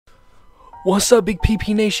What's up, big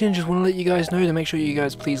PP Nation? Just want to let you guys know to make sure you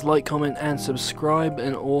guys please like, comment, and subscribe,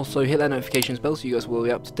 and also hit that notifications bell so you guys will be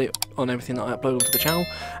up to date on everything that I upload onto the channel.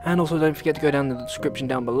 And also don't forget to go down in the description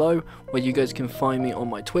down below where you guys can find me on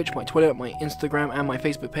my Twitch, my Twitter, my Instagram, and my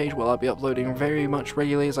Facebook page, where I'll be uploading very much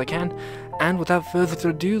regularly as I can. And without further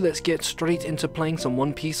ado, let's get straight into playing some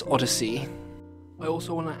One Piece Odyssey. I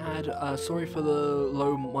also want to add, sorry for the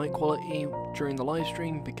low mic quality during the live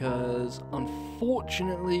stream, because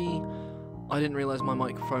unfortunately I didn't realise my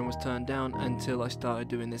microphone was turned down until I started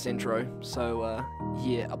doing this intro. So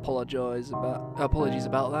yeah, apologies about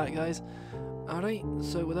that, guys. Alright,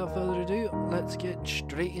 so without further ado, let's get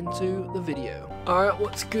straight into the video. Alright,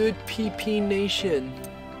 what's good, PP Nation?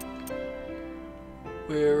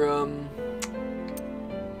 We're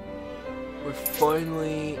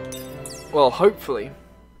finally, well, hopefully,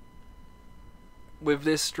 with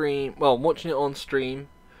this stream, well, watching it on stream.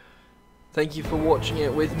 Thank you for watching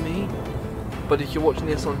it with me. But if you're watching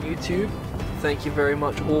this on YouTube, thank you very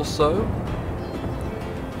much also.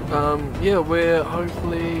 Yeah, we're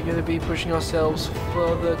hopefully going to be pushing ourselves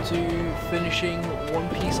further to finishing One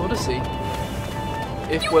Piece Odyssey.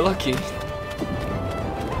 If we're lucky.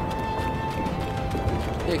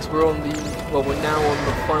 Yeah, 'cause we're on the, well, we're now on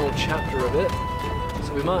the final chapter of it.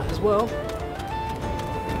 So we might as well.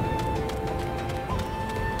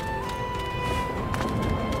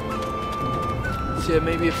 So yeah,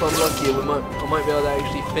 maybe if I'm lucky, I might be able to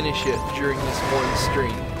actually finish it during this one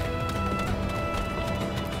stream.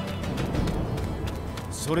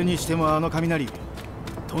 それにしてもあの雷、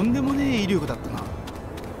とんでもねえ威力だったな。あ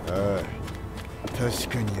あ、確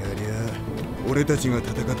かにありゃ、俺たちが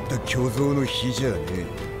戦った巨像の火じゃねえ。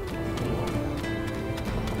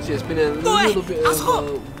So it's been a little bit of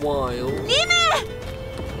a while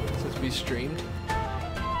since we streamed.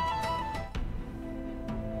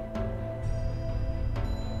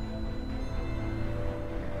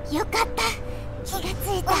 よかった、気がつ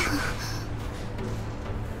いた。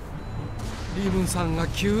リブンさんが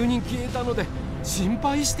急に消えたので心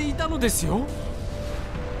配していたのですよ。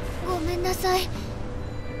ごめんなさい。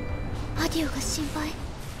アディオが心配。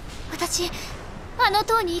私、あの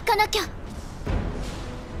塔に行かなきゃ。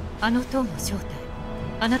あの塔の正体、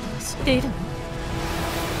あなたは知っているの？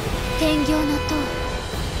天行の塔、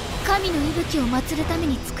神の息吹を祀るため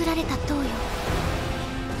に作られた塔よ。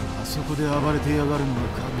あそこで暴れてやがるのが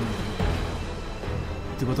神。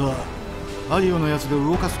ってことはアディオのやつで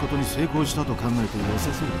動かすことに成功したと考えて良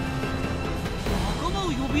さそうだ。仲間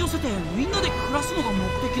を呼び寄せてみんなで暮らすのが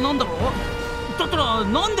目的なんだろ。だったら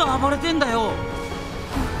なんで暴れてんだよ。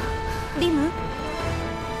リム、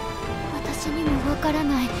私にもわから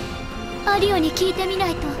ない。アディオに聞いてみな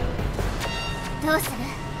いと。どうする、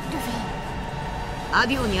ルフィ？ア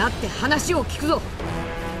ディオに会って話を聞くぞ。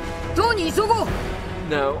塔に急ごう。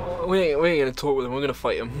 No, we ain't gonna talk with him, we're gonna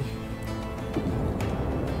fight him.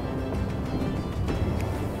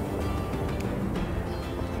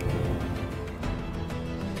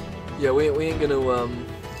 Yeah, we ain't gonna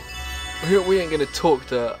we ain't gonna talk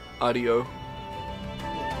to Adio.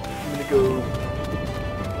 I'm gonna go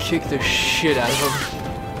kick the shit out of him.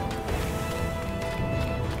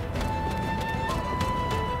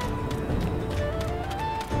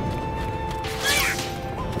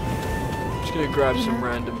 Gonna grab some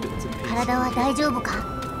random bits and pieces. 体は大丈夫か？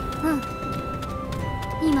うん。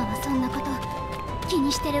今はそんなこと気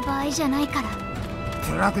にしてる場合じゃないから。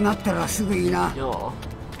辛くなったらすぐいいな。 Yeah.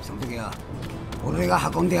 その時は俺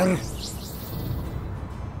が運んでやる。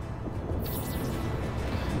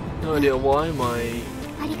 No idea why my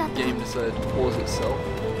game decided to pause itself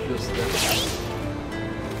just then.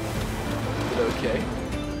 But okay.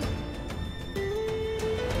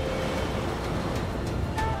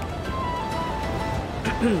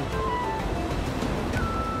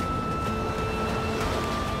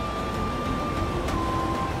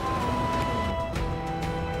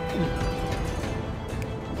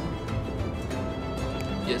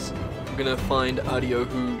 Yes, I'm gonna find Adio,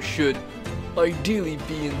 who should ideally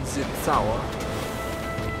be in Zitzawa.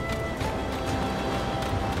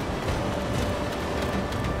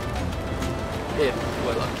 If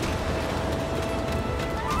we're lucky.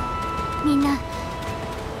 みんな、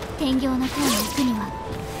天行の塔に行くには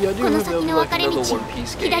Yeah, I do この hope 先 there'll be の like 分かれ道、 another One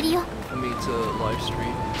Piece game 左よ。 for me to live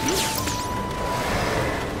stream.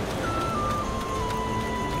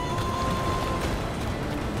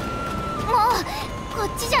 もうこ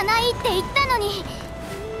っちじゃないって言ったのに。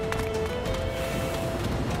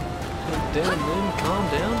 Damn, man, calm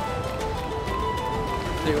down.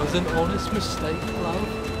 It was an honest mistake, love.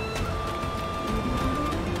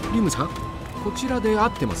 リムさん、こちらで合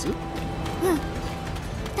ってます？うん、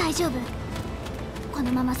大丈夫。こ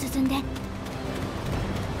のまま進んで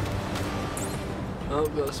Oh,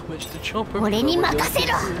 gotta switch to chopper. 俺に任せ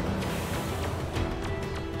ろ。ア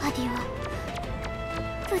ディ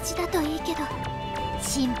オ、無事だといいけど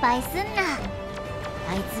心配すんな。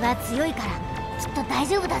あいつは強いからきっと大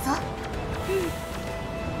丈夫だぞ。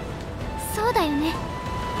そうだよね。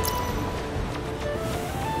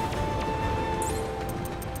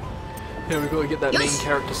Yeah, we gotta get that main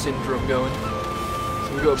character syndrome going.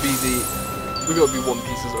 So we gotta be One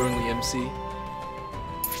Piece's only MC.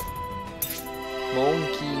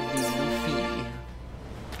 Monkey D. Luffy.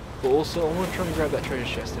 But also, I want to try and grab that treasure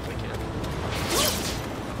chest if I can. I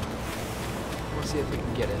want to see if we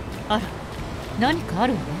can get it. あら、何かあ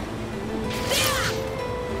るわね。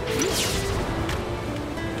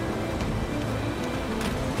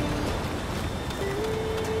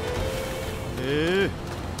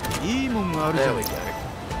いいもんがあるじゃ There ん we go.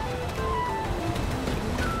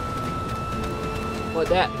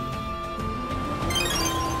 Like that.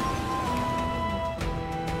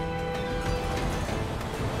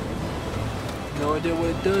 No idea what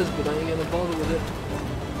it does, but I ain't gonna bother with it.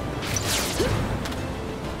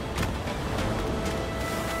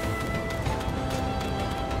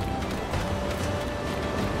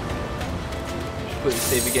 Should put the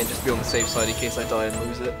save again, just be on the safe side in case I die and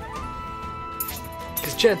lose it.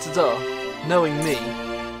 Because chances are, knowing me,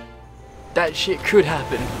 that shit could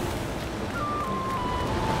happen.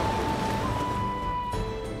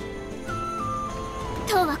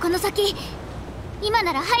 塔はこの先、今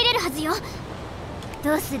なら入れるはずよ。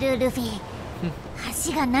どうするルフィ？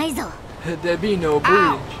橋がないぞ。There be no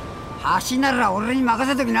bridge. 橋なら俺に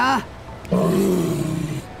任せときな。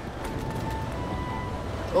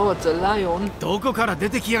Oh, it's a lion. どこから出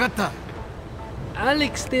てきやがった？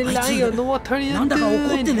 Alex the lion, what are you なんだか怒っ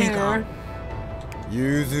て doing ねえか here?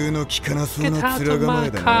 融通の利かなそう Get な out 面 of 構 my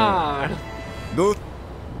えだな。 car. どう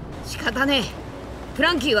仕方ねえ。フ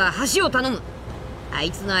ランキーは橋を頼む。あい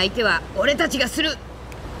つの相手は俺たちがする。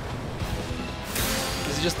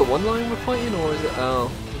 Is it just the one lion we're fighting, or is it? Oh,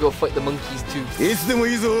 we gotta fight the monkeys too. いつでも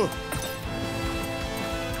いいぞ。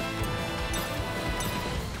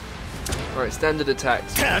 Alright, standard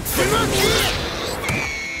attacks.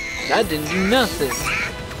 That didn't do nothing.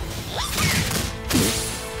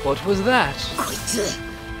 What was that? こいつ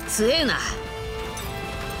強えな。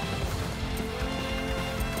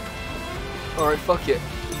 Alright, fuck it.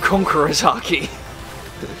 Conqueror's Haki.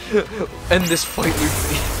 End this fight,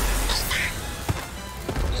 Luffy.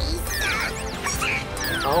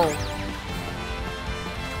 Oh.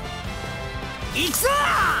 行くぞ。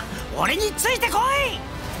俺についてこい。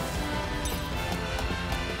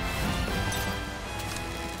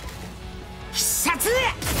 必殺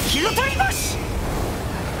火の鳥星。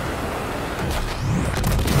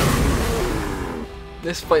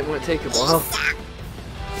 This fight might take a while.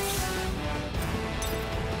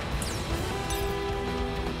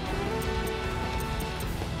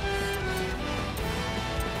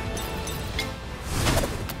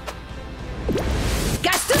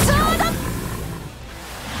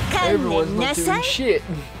 Everyone's not doing shit.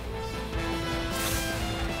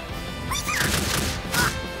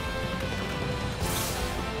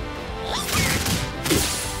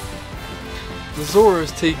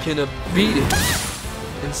 Zoro's taking a beating,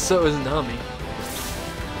 and so is Nami. い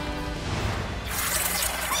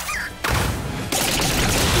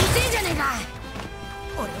いじゃねえか。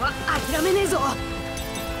俺は諦めねえぞ。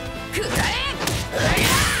くらえ。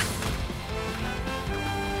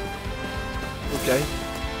 Okay.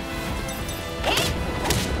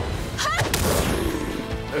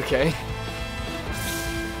 Okay.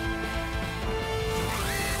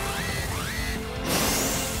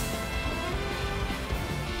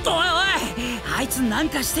 おいおい、あいつなん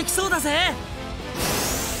かしてきそうだぜ。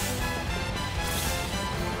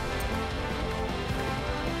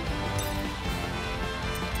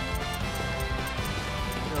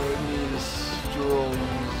 Now we need a strong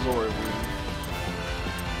Zoro.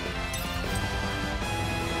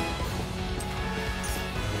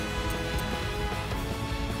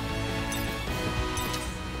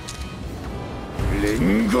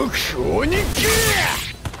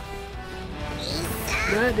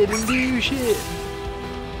 That didn't do shit.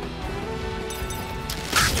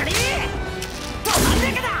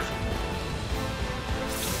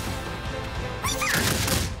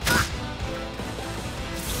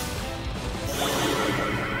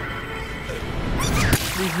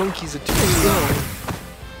 These monkeys are too slow.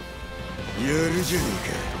 やるじゃねえ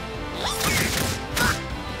か。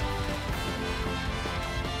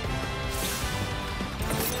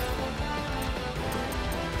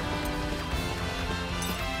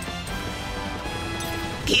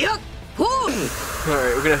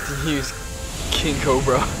 Alright, we're gonna have to use King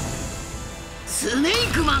Cobra. スネ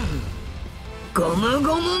ークマンゴム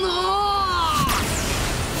ゴムの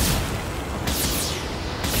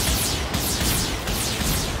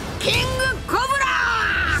キングコブラ。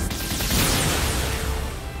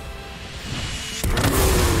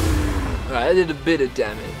 Alright, I did a bit of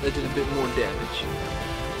damage. I did a bit more damage.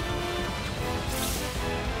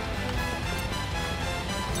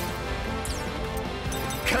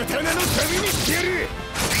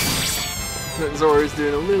 Zoro's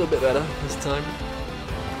doing a little bit better this time.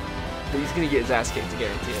 But he's gonna get his ass kicked to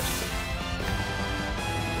guarantee it.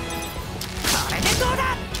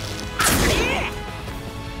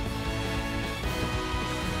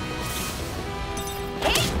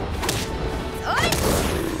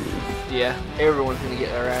 Yeah, everyone's gonna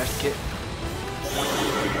get their ass kicked.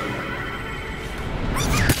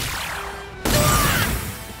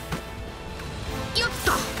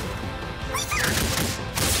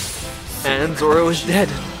 And Zoro is dead.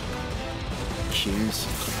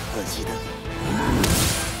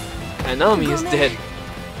 And Nami is dead.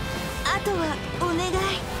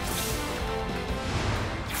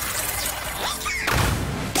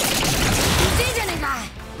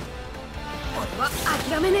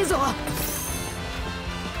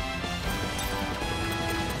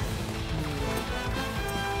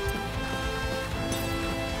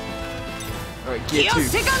 Alright, gear 2.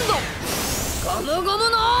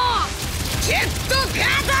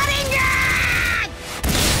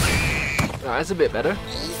 Alright, that's a bit better.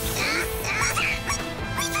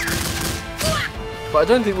 But I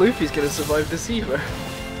don't think Luffy's gonna survive this either.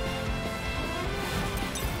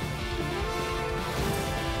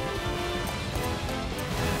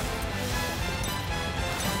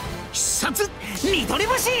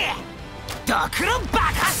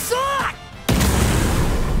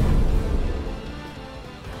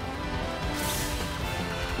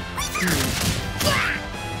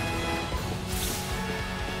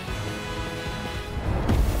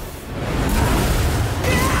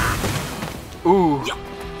 Ooh,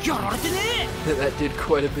 that did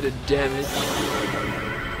quite a bit of damage.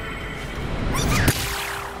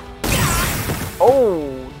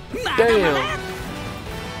 Oh, damn.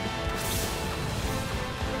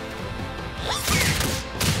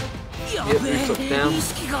 Yep, Usopp down.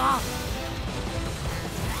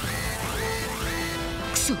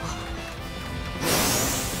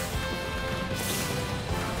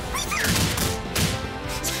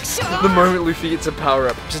 The moment Luffy gets a power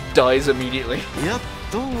up, just dies immediately.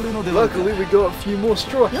 Luckily, we got a few more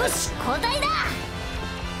straw hats.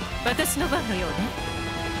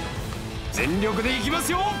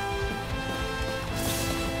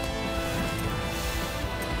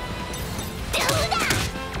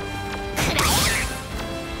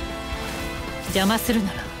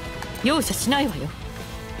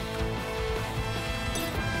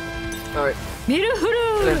 Alright,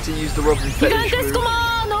 gonna have to use the Robin fetish move.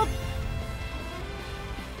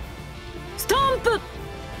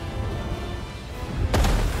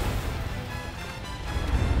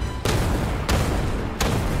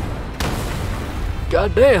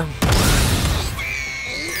 God damn.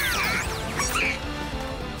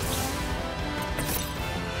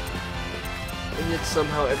 And yet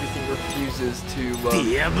somehow everything refuses to well,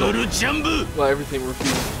 everything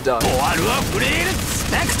refuses to die.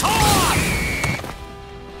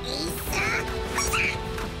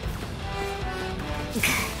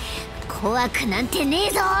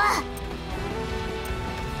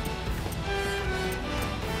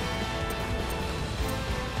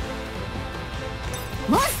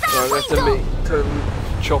 I'm gonna have to turn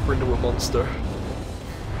Chopper into a monster.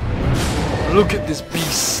 Look at this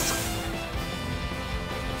beast.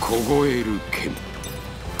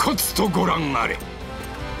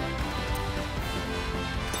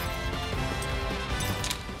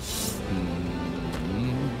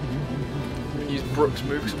 Use Brook's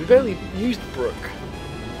move because we've only used Brook.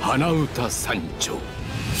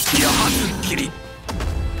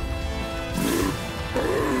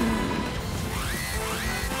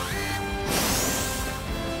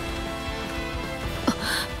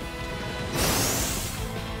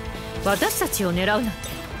 私たちを狙うなんて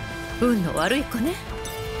運の悪い子ね。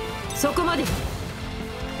そこまでよ。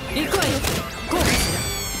行くわよ。こうかしら。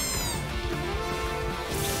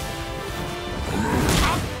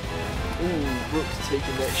Ooh, Brook's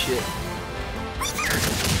taking that shit.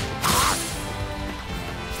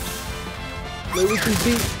 Like we can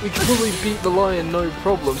probably beat the lion no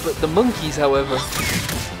problem, but the monkeys, however,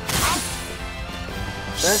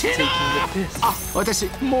 that's taking the piss. 私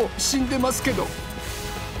もう死んでますけど。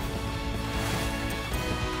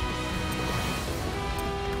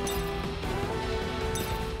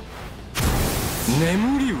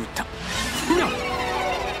眠り歌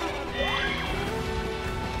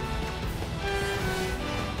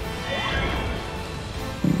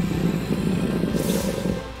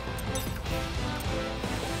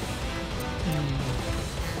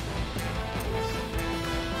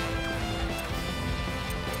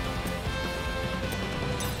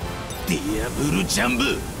I'm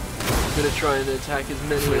gonna try and attack as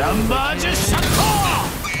many as I can.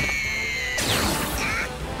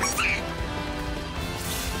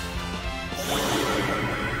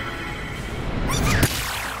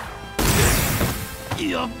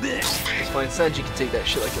 It's fine, Sanji can take that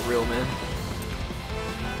shit like a real man.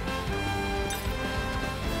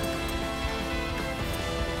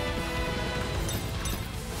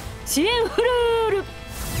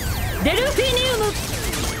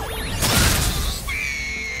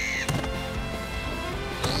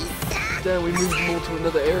 Damn, we moved them all to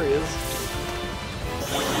another areas.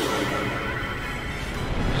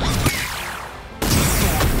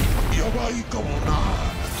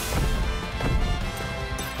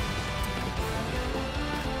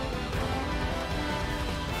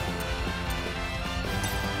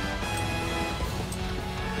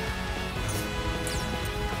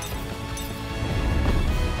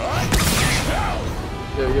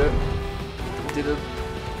 There we go. Did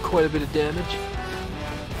quite a bit of damage.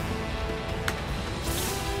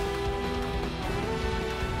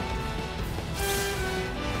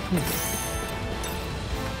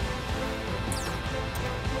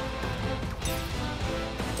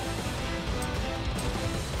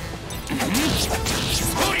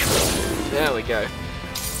 There we go.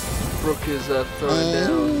 Brook is throwing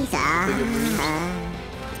down bigger moves.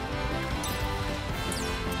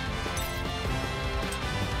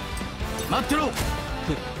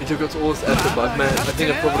 It took us all this effort, but man, I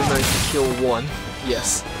think I probably managed to kill one.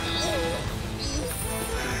 Yes.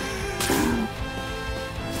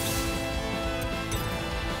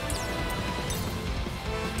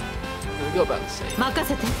 We got about the same.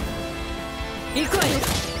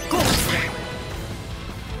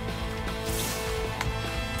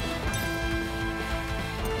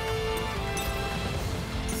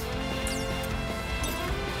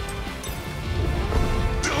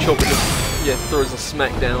 Chopper just, yeah, throws a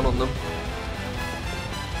smackdown on them.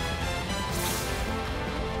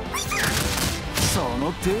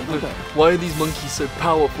 Look, why are these monkeys so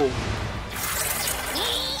powerful?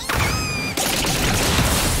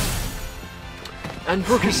 And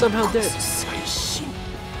Brook is somehow dead.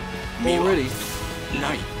 Already. And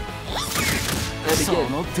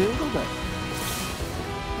again.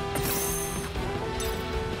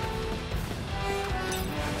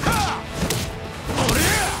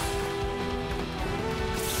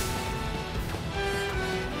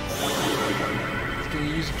 He's gonna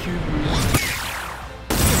use a cube move.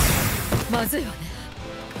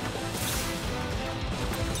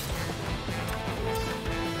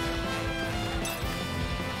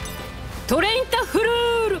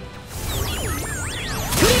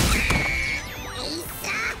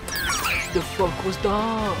 The fuck was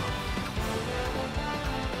that?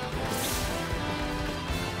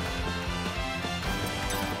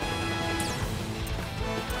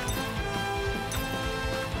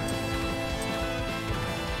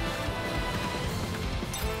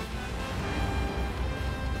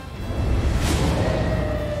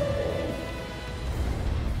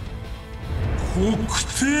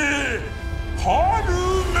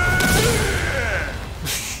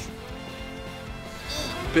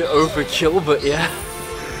 Bit overkill, but yeah.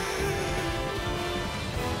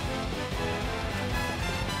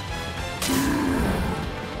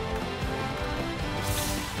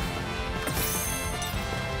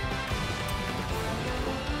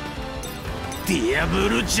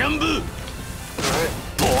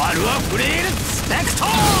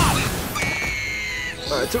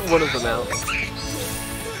 Alright, I took one of them out.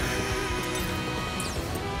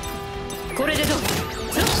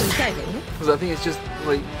 Because I think it's just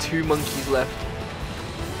like 2 monkeys left.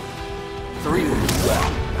 3 monkeys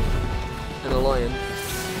left. And a lion.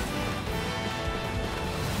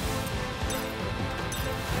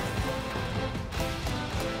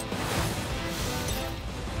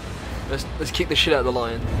 Let's kick the shit out of the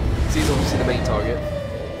lion. Because he's obviously the main target.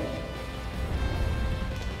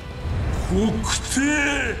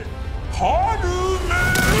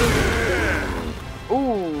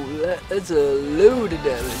 Ooh, that's a load of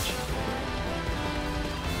damage.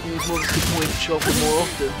 Use one to point chopper more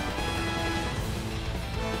often.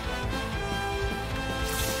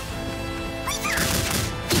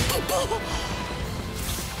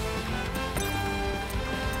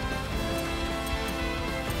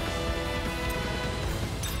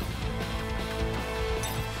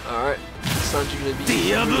 Alright, Sanji gonna be?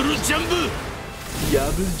 Diablo Jumbo!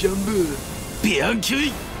 Diablo Jumbo!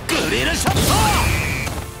 Bianchi! Gorilla Shot!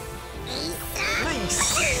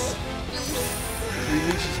 Nice! At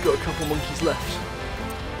least he's got a couple monkeys left.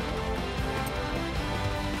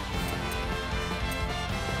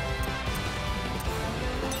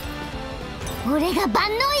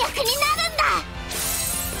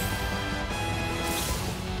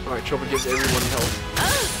 Alright, Chopper gives everyone health.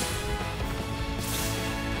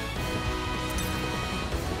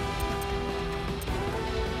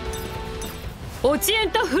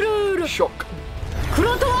 Shock.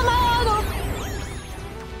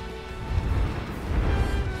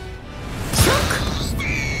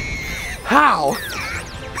 How?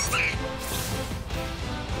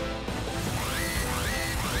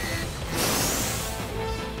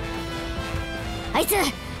 あいつ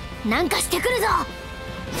なんかしてくるぞ。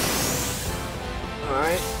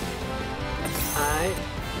 Alright. Alright.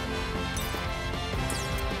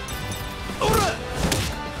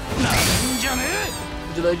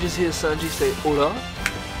 Did I just hear Sanji say Ora?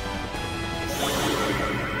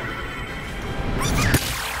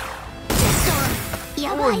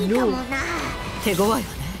 やばいかもな。手強いわね。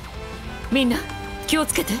みんな気を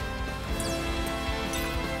つけて。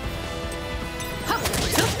はっ、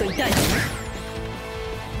ちょっと痛いわね。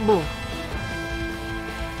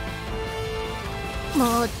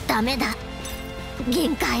もうダメだ。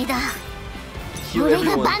限界だ。俺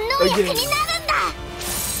が万能薬になるんだ。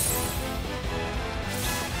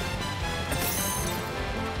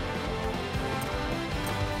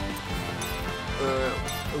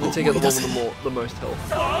I'm gonna take out the one with the most health.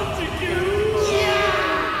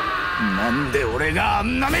 なんで俺があ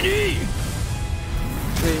んな目に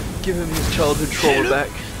Give him his childhood trauma back.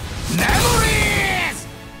 Memories!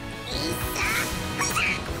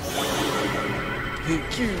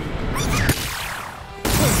 Thank you.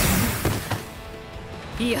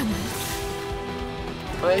 いやね。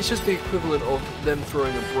 It's just the equivalent of them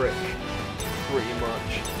throwing a brick, pretty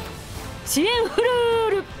much. 支援フル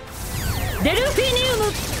ールデルフィニウ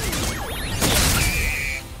ム。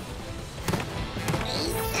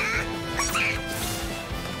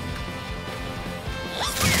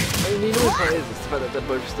 I mean, all that is the fact that they're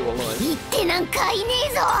both still alive. 言ってなんかいね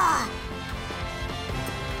えぞ。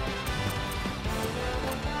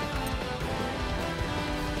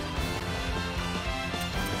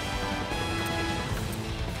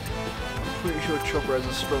 Pretty sure Chopper has a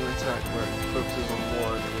strong attack where it focuses on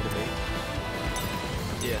one enemy.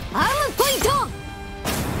 Yeah. アームポイント。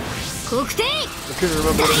確定。 I couldn't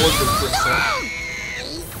remember what it was for a sec.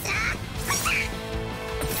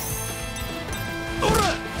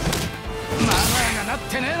 なっ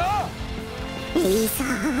てねえの。いいさ。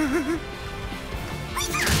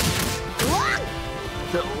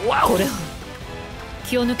これは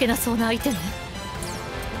気を抜けなそうな相手ね。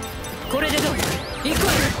これでどう？行く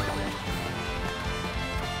わよ。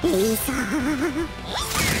いいさ。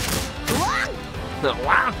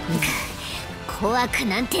怖く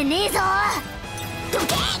なんてねえぞ。どけ。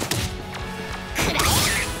くらえ。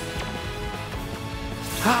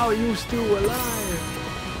 How are you still alive?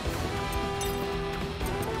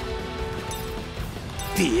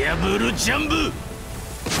 ディアブルジャンブ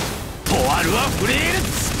ポワルはフレール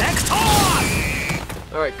スペクト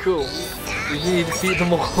ー Alright, cool. We need to defeat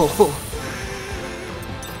them all.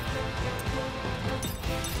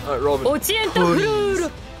 Alright, Robin. オチエントフルー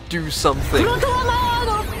ル Do something. プロトワマー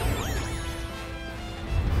ド。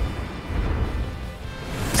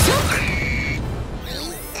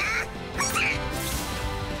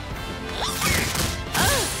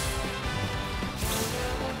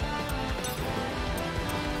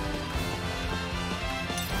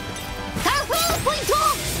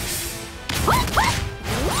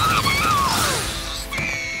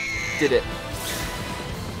 Did it.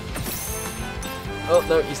 Oh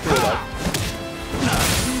no, he's still alive.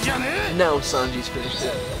 Now Sanji's finished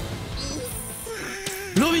it.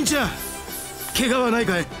 ロビンちゃん、怪我はない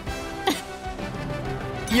かい？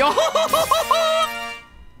 Yo!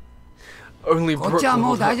 Only こっちは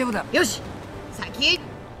もう Brook. 大丈夫だ。よし、先へ。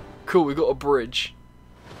 Cool, we got a bridge.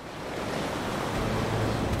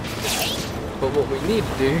 But what we need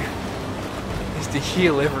to do is to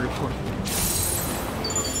heal everyone.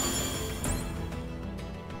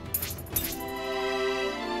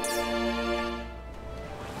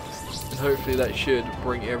 And hopefully that should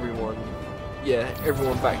bring everyone, yeah,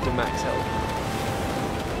 everyone back to max health.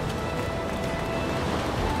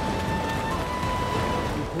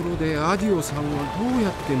 ところでアディオさんはどうや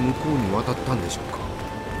って向こうに渡ったんでしょうか。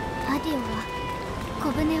アディオは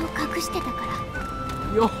小舟を隠してたか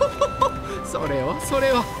ら。よそれ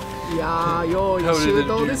はいやー、用意 How 周 did the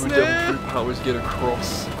到 dude です with ね。 devil fruit powers get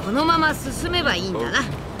across? このまま進めばいいんだな。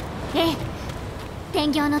ええ、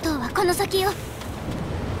天行の塔はこの先よ。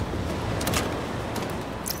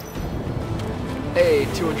 Hey,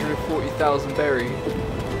 240,000 berry.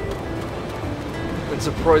 And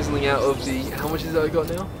surprisingly out of the... How much is that I got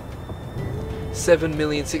now?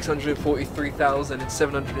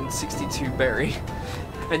 7,643,762 berry.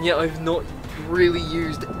 And yet I've not really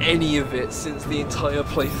used any of it since the entire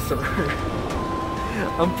playthrough.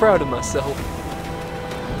 I'm proud of myself.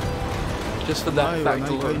 Just for that fact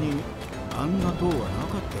alone. あんな塔はな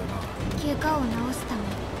かったよな。怪我を治すため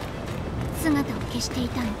姿を消してい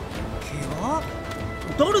たの。怪我？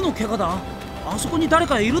誰の怪我だ？あそこに誰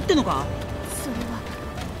かいるってのか？それは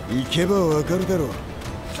行けばわかるだろう。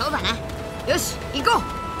そうだな。よし、行こう。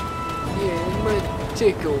 Yeah, it might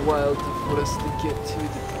take a while for us to get to the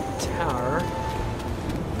tower.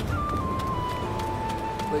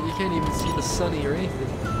 But you can't even see the sunny or anything.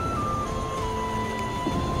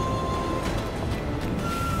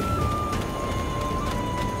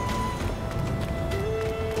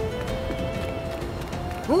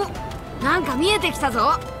 お、なんか見えてきた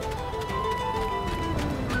ぞ。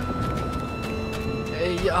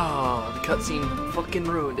 Hey, the cutscene fucking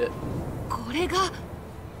ruined it. これが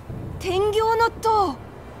天行の塔。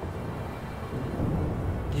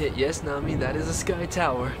 Yeah, yes, Nami, that is a sky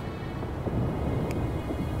tower.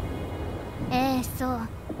 ええ、そう。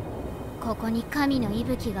ここに神の息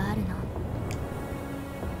吹がある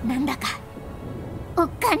の。なんだかおっ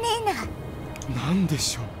かねえな。なんで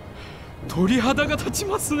しょう。鳥肌が立ち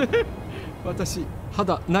ますね。私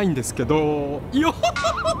肌ないんですけど。よ。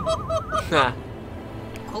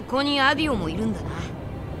ここにアディオもいるんだ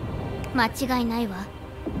な。間違いないわ。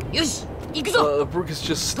よし、行くぞ。Brooke is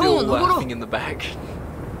just still laughing in the back.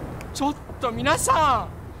 ちょっと皆さ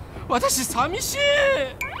ん、私寂しい。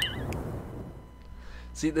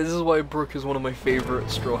 See, this is why Brooke is one of my favorite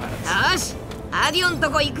Straw Hats. よし、アディオンと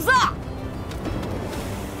こ行くぞ。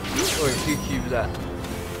 Wait, who cubes that?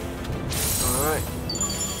 Alright.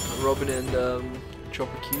 Robin and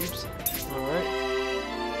Chopper cubes. Alright.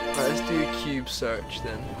 Alright, let's do a cube search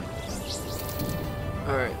then.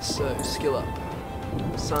 Alright, so skill up.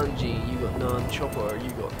 Sanji, you got none. Chopper, you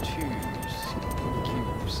got 2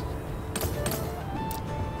 cubes.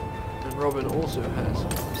 And Robin also has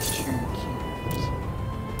 2 cubes.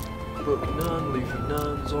 Brooke none, Luffy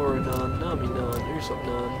none, Zoro none, Nami none, Usopp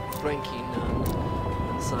none, Frankie none,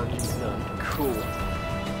 and Sanji none. Cool.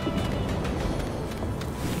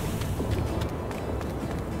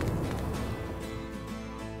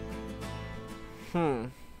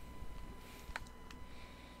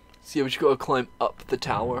 So yeah, we just gotta climb up the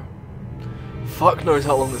tower. Fuck knows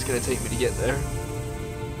how long it's gonna take me to get there.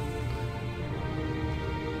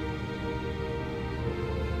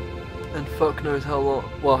 And fuck knows how long,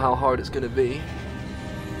 well, how hard it's gonna be.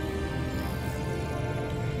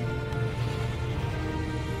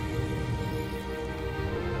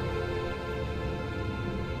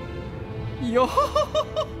よー、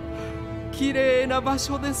綺麗な場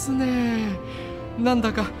所ですね。なん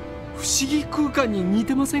だか不思議空間に似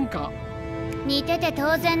てませんか？似てて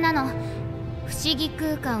当然なの。不思議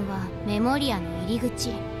空間はメモリアの入り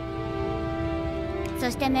口。そ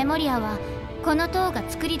してメモリアはこの塔が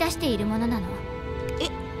作り出しているものなの。え、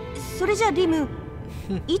それじゃリム、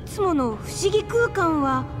いつもの不思議空間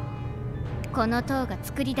はこの塔が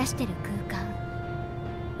作り出してる空間。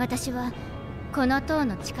私はこの塔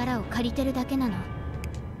の力を借りてるだけなの。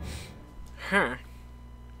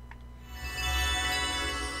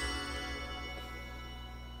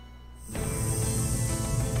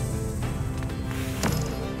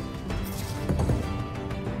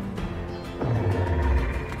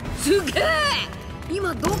すげえ！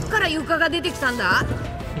今どっから床が出てきたんだ？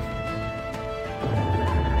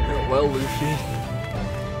 Well, Luffy,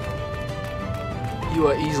 you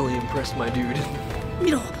are easily impressed, my dude.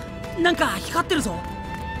 見ろ、なんか光ってるぞ。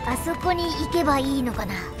あそこに行けばいいのか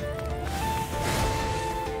な。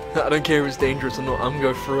I don't care if it's dangerous or not, I'm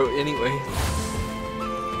going through it anyway.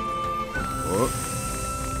 あ、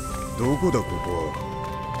どこだここは。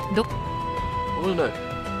I wanna know.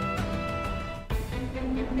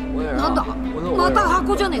 Where? なんだ？ Well, また where?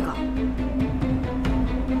 箱じゃねえか。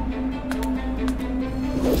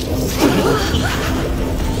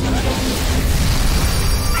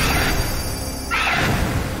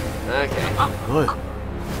Okay. おい、ルフ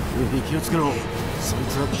ィ気をつけろ。そい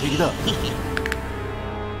つは敵だ。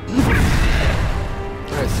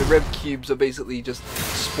 Alright, so red cubes are basically just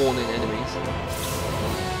spawning enemies.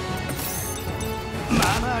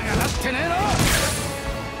 マナーがなってねえの。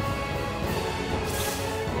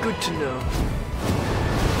 Good to know.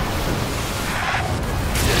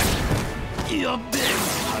 やっべえ、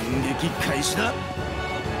反撃開始だ。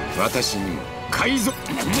私にも海賊。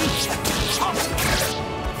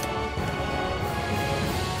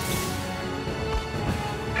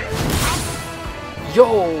Yo,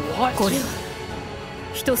 what? これは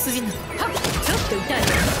一筋のちょっと痛い。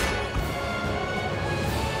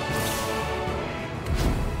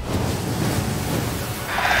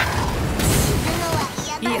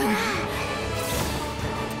いや、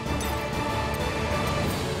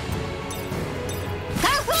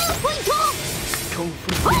Kung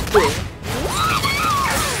Fu Fighter.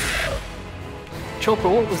 Chopper,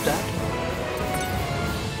 what was that?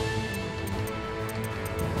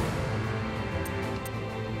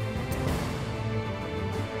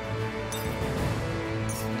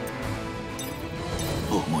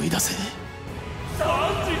 Just think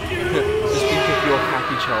of your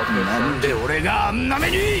happy childhood. なんで俺があんな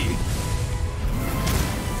目に。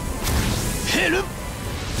ヘルメモ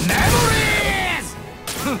リーズ。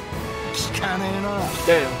聞かねえな。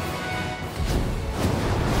Damn.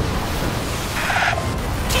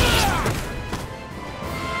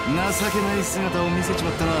 情けない姿を見せちま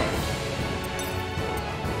ったな。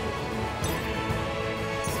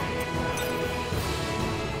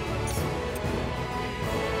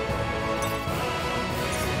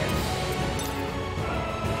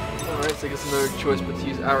Alright, so I guess no choice but to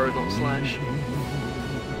use arrow, not slash.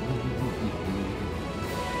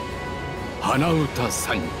 花歌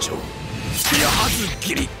三丁。矢はず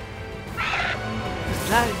切り。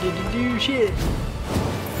That didn't do shit.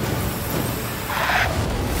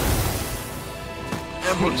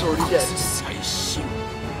 Everyone's already dead. 最新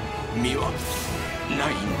身は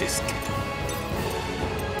ないんですけ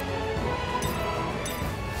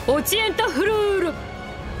ど。オチエンタフルール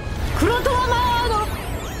クロトワマード。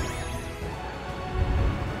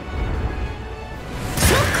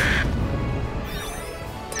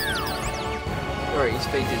Alright, he's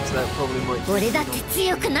fainted, so that probably might. 俺だって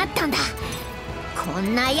強くなったんだ。こ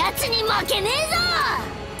んなやつに負けねえぞ。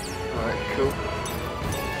 Alright, cool.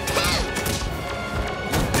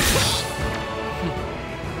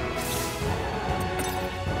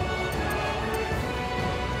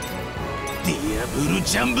 Double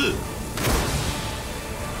jump! フ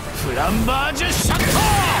ランバージュシャット。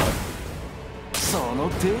その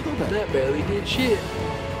程度だ。 That barely did shit.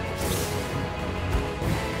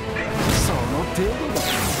 その程度だ。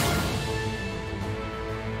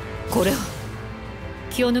これは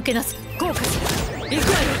気を抜けなす効果し行くわよ。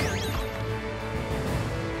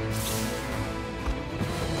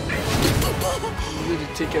You need to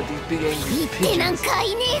take out these big angry ってなん pigeons. か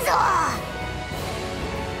いねえぞ。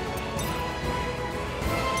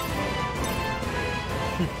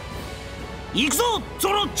行くぞゾ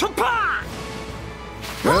ロチョッパ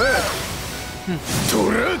ト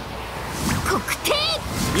ラ黒帝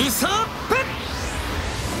ーイサッペ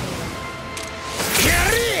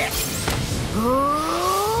おー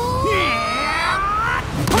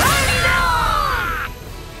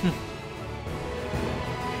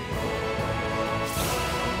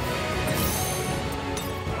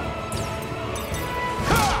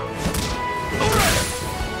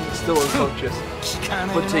Still unconscious,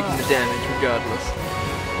 but taking the damage regardless.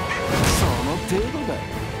 その程度だ。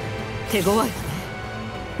手強いわね。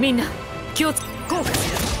みんな気をつ効果し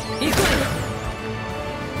行くわよ。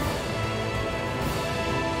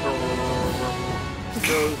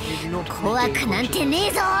怖くなんてね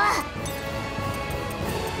えぞ。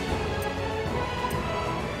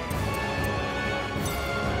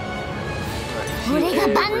俺が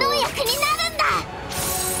万能役になるんだ。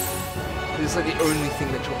 It's like the only thing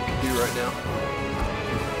that Chopper can do right now.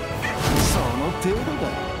 その程度だ。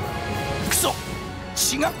クソ違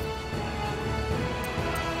う。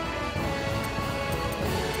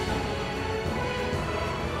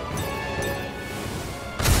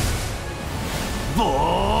ボー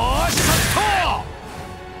シャット。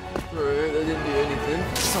 Alright, that didn't do anything.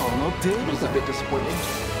 その程 It was 度 a だ。 bit disappointing.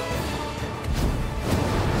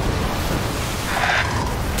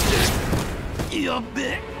 やっ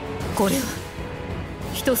べ。これは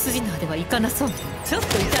一筋縄ではいかなそうね。ちょっと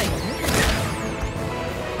痛いわね。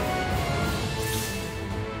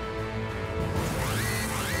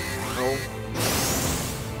Oh.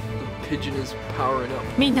 The pigeon is powering up.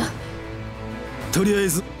 みんなとりあえ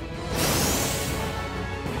ず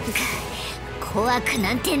怖く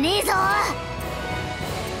なんてねえぞ。ア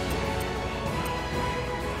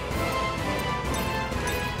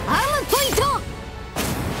ームポイント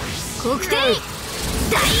黒帝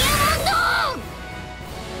ダイヤモンド。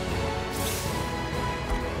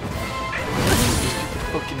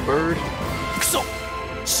 Fucking bird. クソ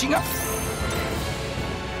違う。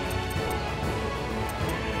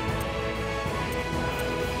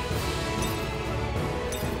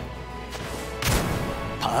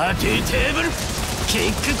パーティーテーブルキ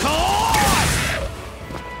ックコー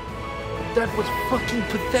That was fucking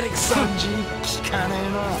pathetic, Sanji. 効かねえ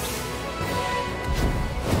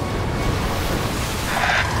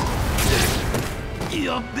な。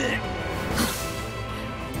やっべ。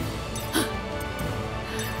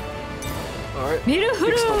ミルフ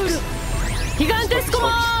ルールギガンテスコマ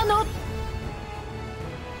ーノ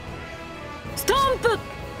ストンプ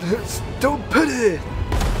Don't put it.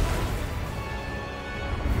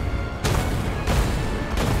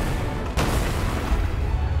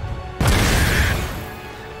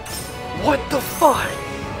 What the fuck?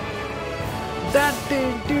 That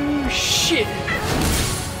didn't do shit.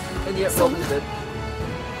 And yet Robin's dead.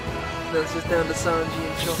 Now it's just down to Sanji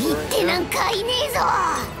and Chopper. ってなんかいねえぞ。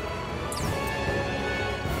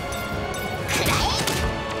くら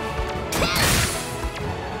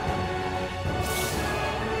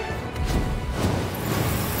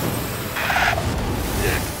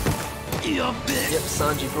え。やっべ。Yep,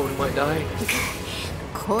 Sanji probably might die.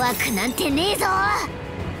 怖くなんてねえぞ。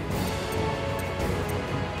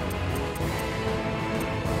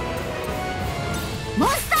モン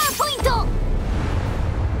スターポイント。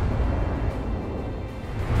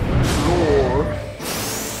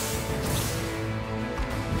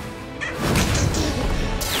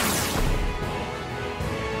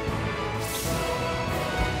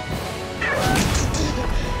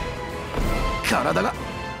体が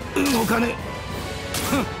動かねえ。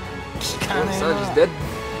効かねえな。 Sanji's dead.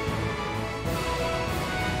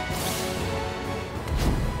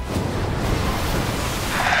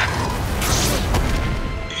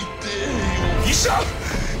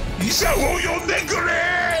 医者を呼んでくれ。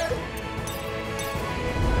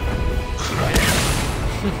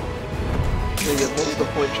 Yeah, Monster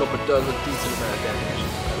Point Chopper does a decent amount of damage,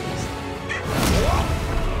 at least.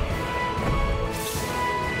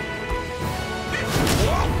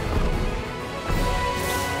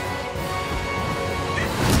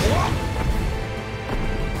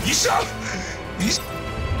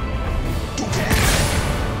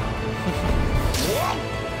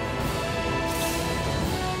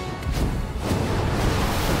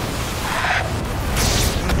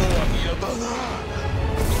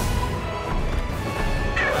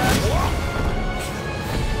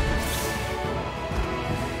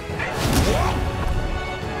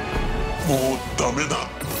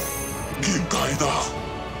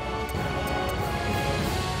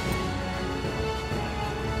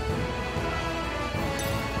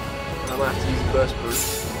 I might have to use burst boost.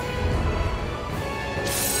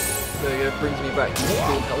 There you go, brings me back to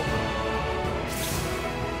full health.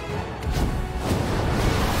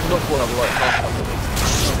 Not full health, like half health at least.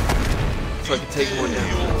 So I can take more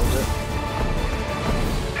damage a little bit.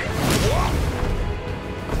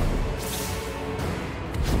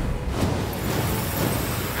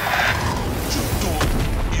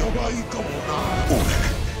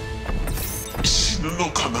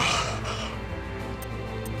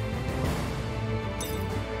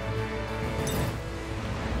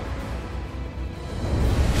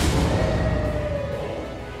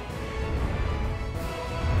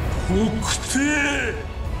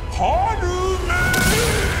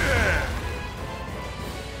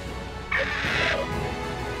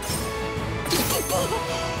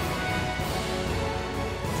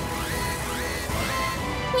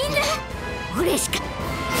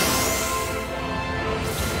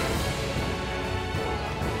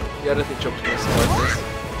 Yeah, I don't think Chopper's gonna survive this.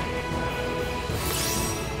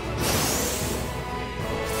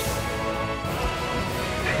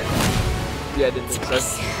 Yeah, I didn't think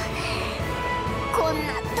so. こん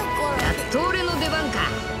なところで。やっと俺の出番か。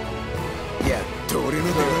やっと俺の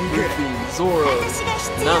出番か。 Luffy, Zoro, 私が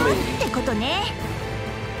必要 Nami, ってことね。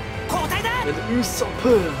交代だ。 and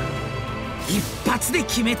Usopp. 一発で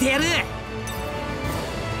決めてやる。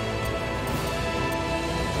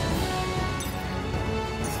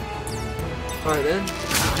 Alright then, if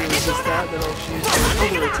you resist that, then I'll choose some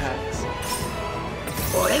other attacks.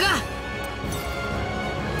 俺が。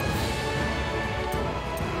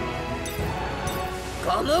ゴ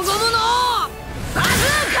ムゴムのバズ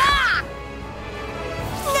ーカ。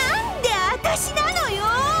なんで私なのよ。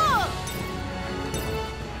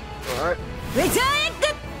 Alright. ウェザーエッ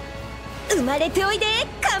グ生まれておいで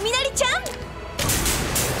雷ちゃん。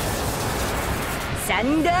サ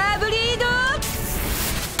ンダーブリード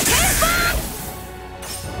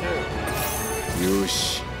よ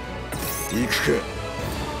し行くか。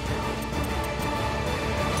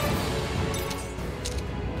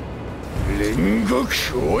煉獄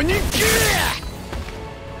鬼剣。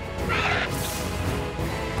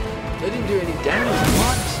 They didn't do any damage.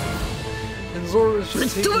 What? And Zoro's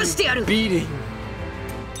just taking beating.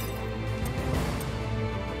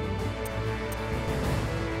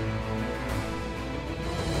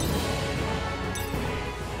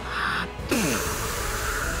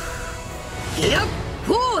 ギア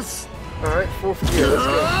フォース。 Alright, fourth gear, let's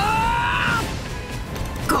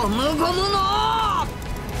go. ゴムゴムの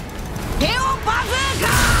テオパズーカ。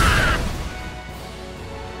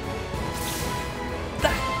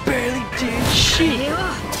 That barely did shit. では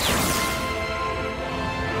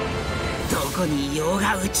どこにいよう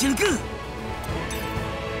が撃ち抜く。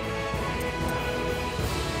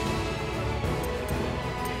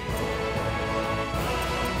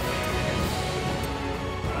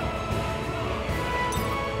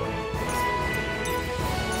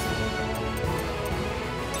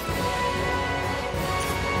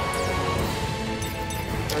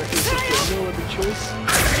No other choice.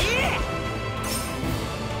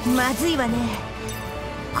 まずいわね。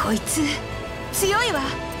こいつ強いわ。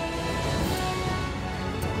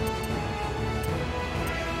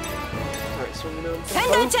Alright, swinging on 三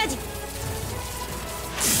段チャージ。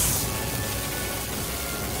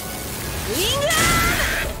ウィングア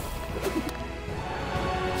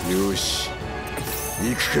ーム。よし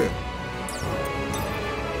行くか。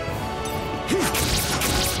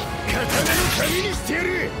刀の髪にしてや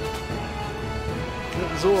る。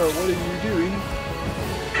 Zora, what are you doing?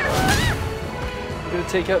 I'm gonna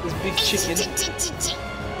take out this big chicken.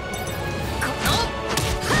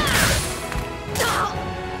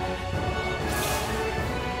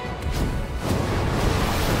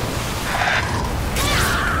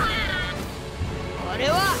 俺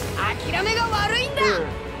は諦めが悪いんだ。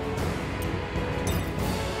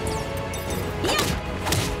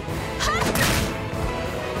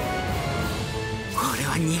俺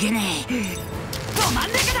は逃げねえ。ど真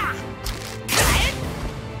ん中だ。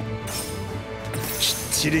きっ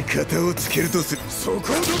ちり型をつけるとする。そこをど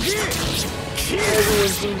け。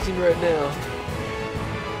 Everyone's losing right now.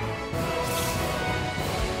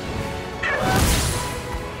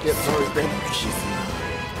 Yep, Zora's dead. 傷が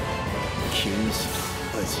救助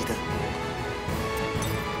の味だ。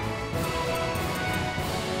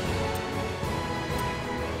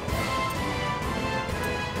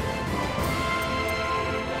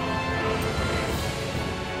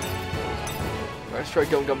 Let's try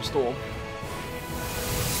Gum Gum Storm.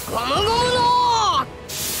 ゴムゴムの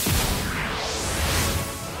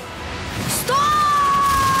ストー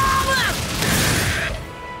ム。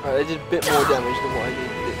 Alright, they did a bit more damage than what I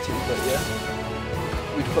needed it to, but yeah.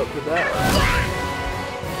 We'd fuck with that.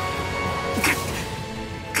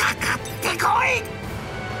 かかってこい。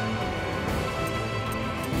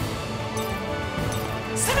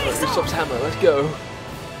Usopp's hammer, let's go.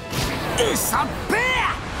 ウソップ。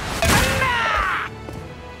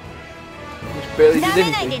 Which barely な did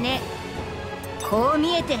めないで anything. ね。こう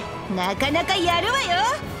見えてなかなかやるわよ。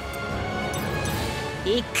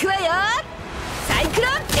いくわよ。サイクロ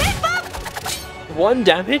ンテンポ。 1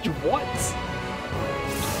 damage? What?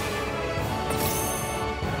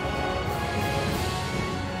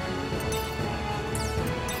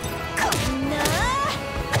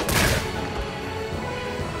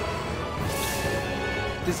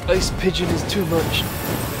 This ice pigeon is too much.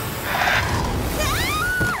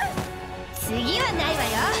 次はないわよ。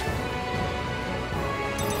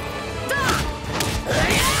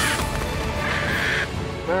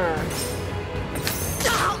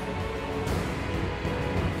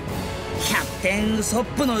 キャプテンウソッ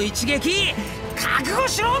プの一撃覚悟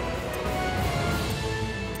しろ。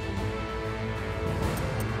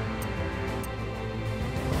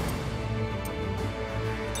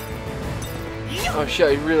 Oh shit,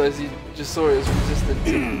 I realized he just saw it as resistant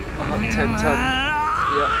to 10 ton.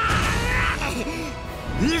 Yeah.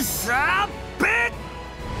 ウソップ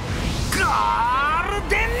ゴール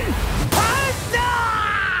デンパウダ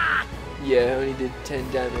ー。 Yeah, only did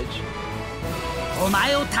 10 damage. お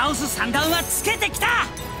前を倒す算段はつけてきた。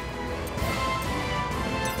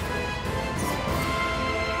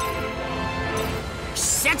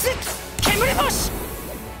施設煙星。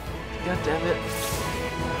 God damn it.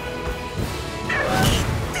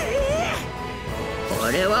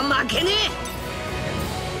 俺は負けねえ。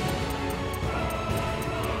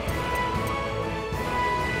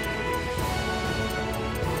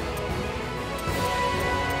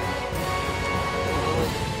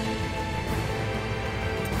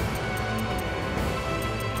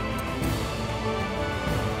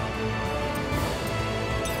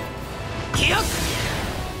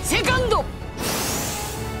 セカンド。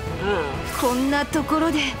こんなとこ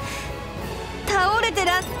ろで倒れて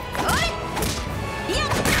ら。おい。いや。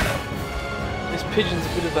 This pigeon's a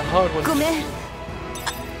bit of a hard one. ごめん。い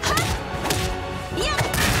や。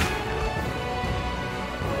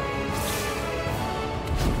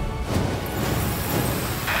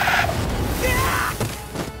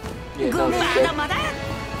 Yeah, ご no, めん。 he's dead. あ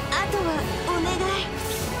とはお願い。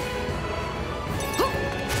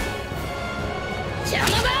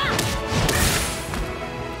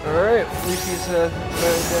Luffy's throwing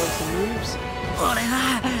down some moves. 俺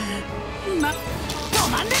が止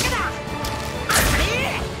まんねえかだ。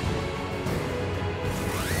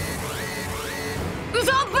ウ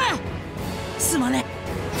ソップすまね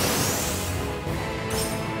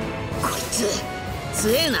こいつ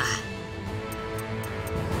強えな。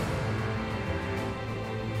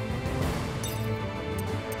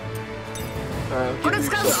Alright, I'll give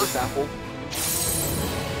Usopp this apple.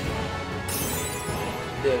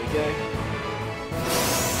 There we go.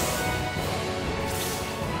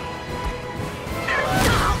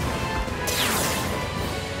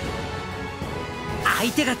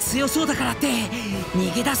 相手が強そうだからって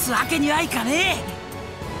逃げ出すわけにはいかねえ。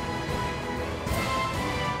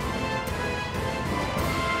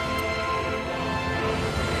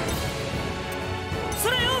そ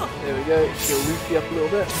れよ。 There we go. Heal Luffy up a little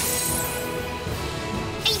bit.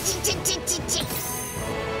 効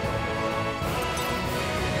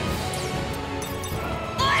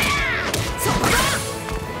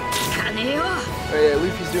かねえよ。 Oh yeah,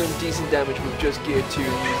 Luffy's doing decent damage with just gear 2 and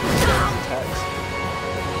using standard attacks.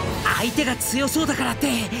 相手が強そうだからって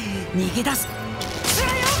逃げ出す。それ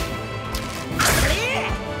よ。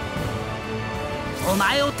お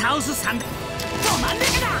前を倒す3だ。止まんねえ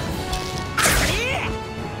かだ。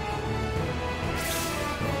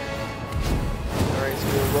 Alright, he's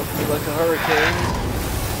gonna rock me like a hurricane.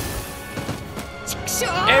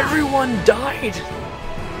 Everyone died!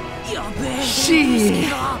 やべえ。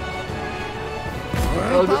 Shit!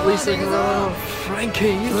 Oh, but at least they can run off.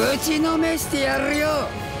 Frankie! ぶちのめしてやるよ。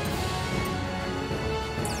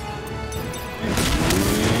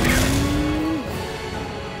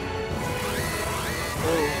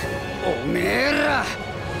おめえら、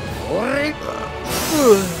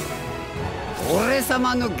俺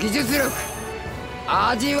様の技術力、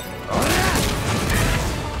味わ。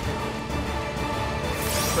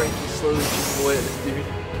 Frankie's slowly chipping away at this dude.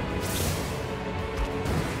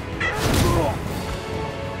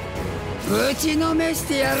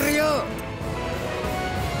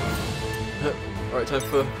 Alright, time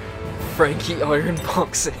for Frankie Iron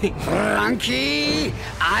Boxing. Frankie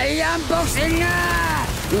Iron Boxing!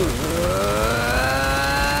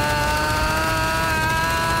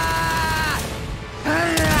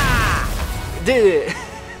 Did it!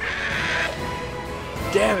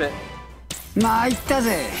 Damn it! 参った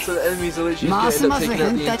ぜ。 So the enemies are literally just gonna end up taking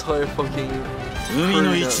out the entire fucking... 海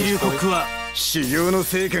の一流国は修行の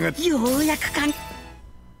成果がようやくかん。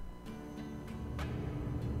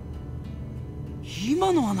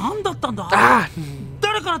今のは何だったんだ。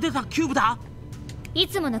誰から出たキューブだ。い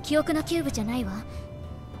つもの記憶のキューブじゃないわ。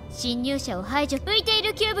侵入者を排除。浮いてい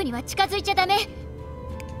るキューブには近づいちゃダメ。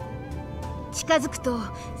近づくと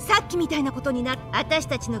さっきみたいなことになる。私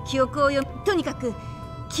たちの記憶を読む。とにかく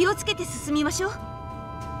気をつけて進みましょう。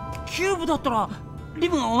キューブだったらリ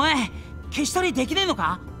ムお前消したりできねえの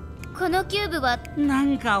か。このキューブはな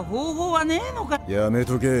んか方法はねえのか。やめ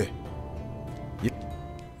とけ。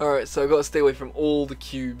 Alright, so I gotta stay away from all the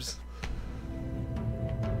cubes.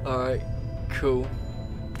 Alright, cool.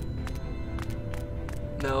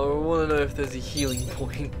 Now I wanna know if there's a healing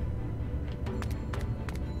point.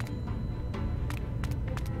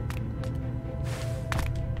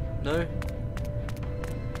 No?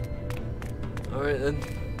 Alright then.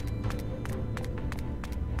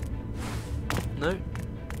 No?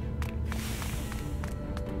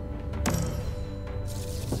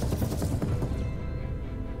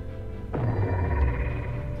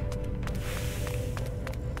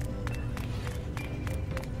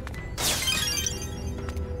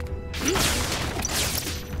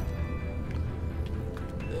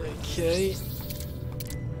 Okay.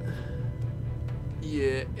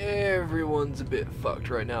 Yeah, everyone's a bit fucked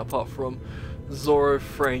right now, apart from Zoro,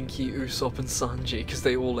 Frankie, Usopp, and Sanji, because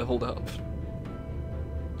they all leveled up.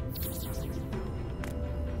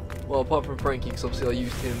 Well, apart from Frankie, because obviously I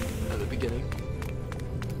used him at the beginning.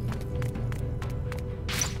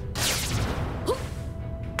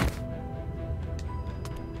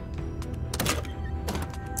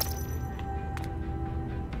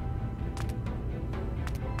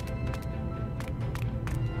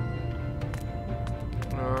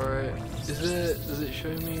 Does it show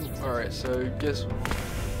me? Alright, so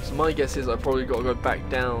my guess is I probably got to go back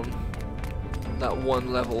down that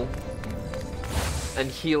one level and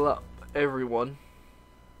heal up everyone,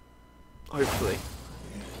 hopefully,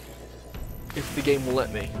 if the game will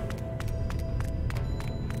let me.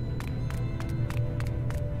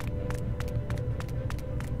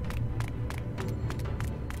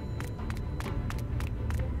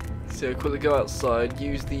 So quickly go outside,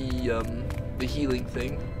 use the healing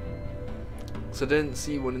thing. So I didn't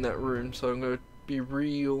see one in that room, so I'm going to be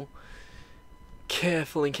real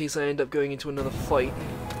careful in case I end up going into another fight.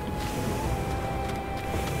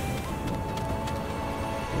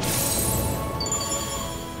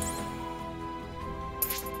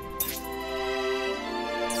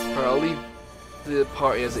 Alright, I'll leave the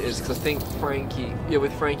party as it is because I think Frankie,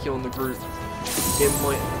 with Frankie on the group, it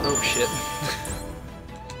might, oh shit.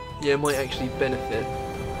 Yeah, it might actually benefit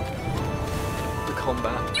the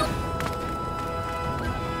combat.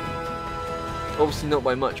 Obviously not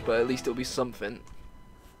by much, but at least it'll be something.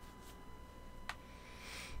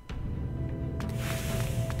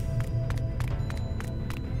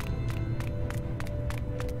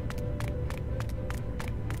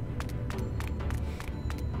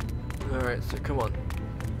 Alright, so come on.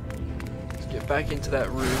 Let's get back into that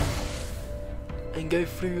room and go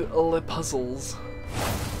through all the puzzles.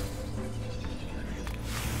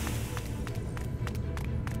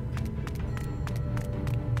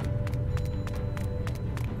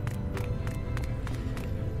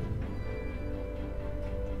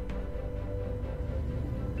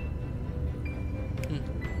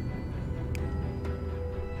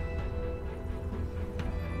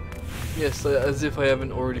 Yes, as if I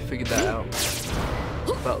haven't already figured that out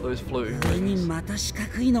about those floating rings. Alright,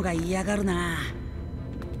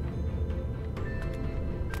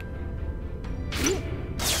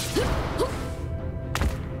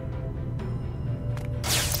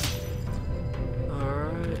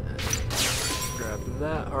 grab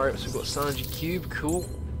that. Alright, so we've got Sanji Cube, cool.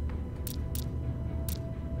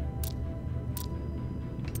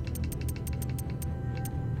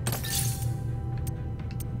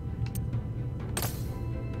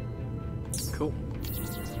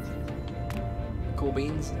 Cool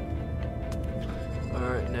beans.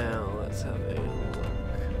 Alright, now let's have a look.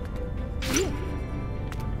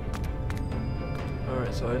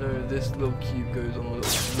 Alright, so I know this little cube goes on a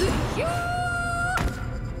little.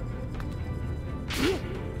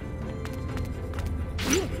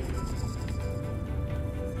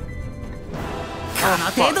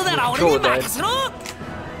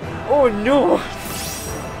 Oh no!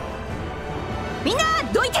 みんな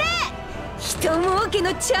どいて！人儲け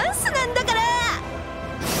のチャンスなんだから。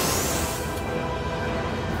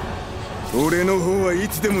俺の方はい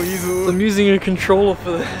つでもいいぞ。 I'm using a controller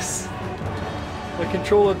for this. My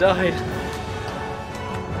controller died.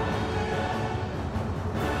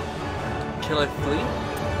 Can I flee?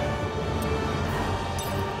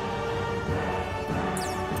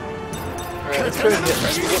 Alright, let's try to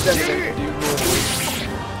get down to do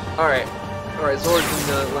more. Alright, Zora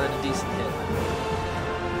can land a decent hit.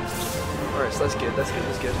 Alright, so that's good, that's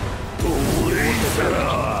good.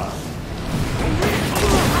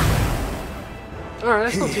 Alright,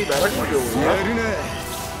 that's not too bad, I can deal with that.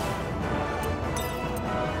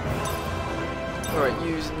 Alright,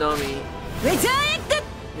 use Nami.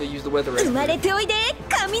 Yeah, use the weather ray.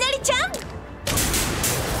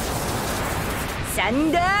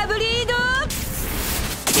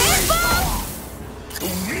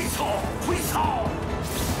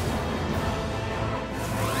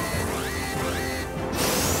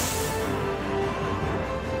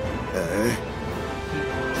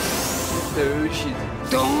 Oh shit.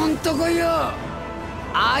 ドーンとこいよ。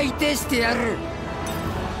相手してやる。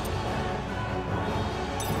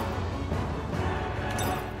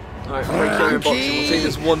Alright, break carrier boxing. We'll take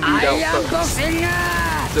this one dude out first.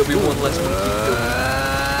 There'll be one less one to keep killing.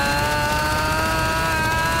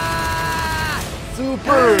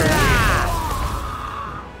 Super!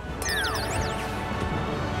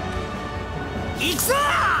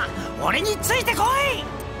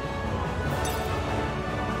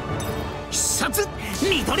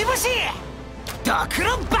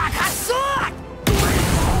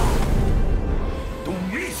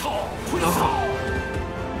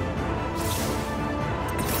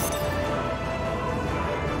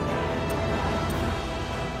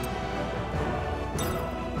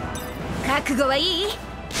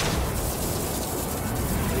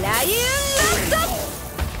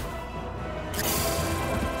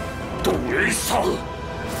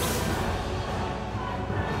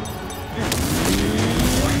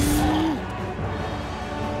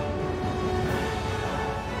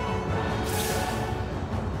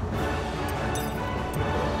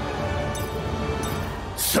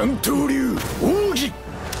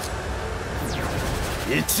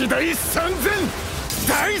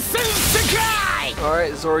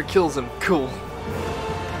 Alright, Zora kills him. Cool.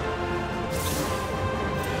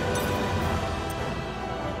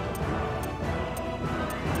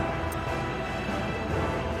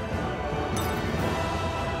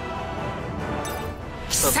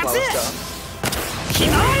 Sunflower stuff.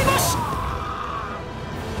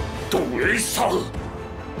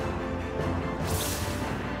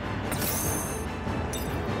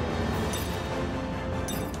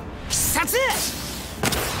 殺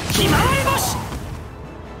ひまわり星。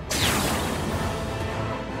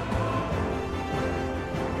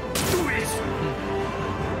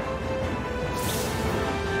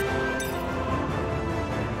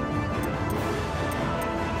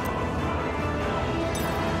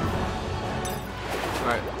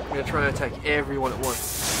Alright, I'm gonna try and attack everyone at once.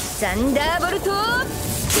 サンダーボルト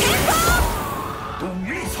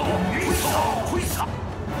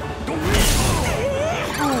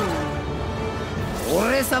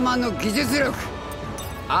俺様の技術力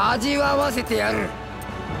味わわせてやる。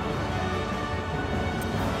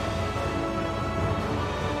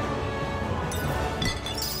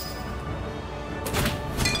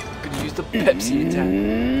Gonna use the Pepsi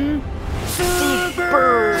attack.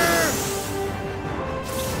 Super!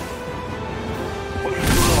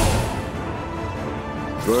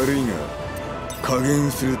 悪いが加減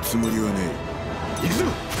するつもりはねえ。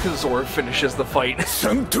Zora finishes the fight.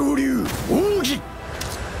 三刀流奥義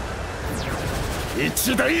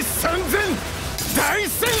一大三千大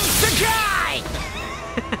戦世界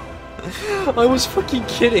I was fucking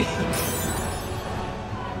kidding.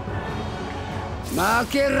 負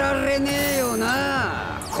けられねえよ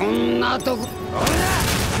なこんなとこ。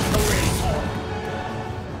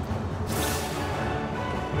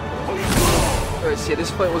Alright, see,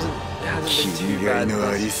 this fight hasn't been too bad. の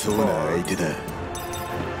ありそうな相手だ。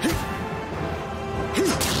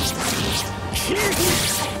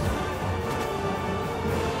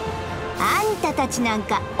あんたたちなん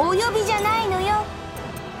かお呼びじゃないのよ。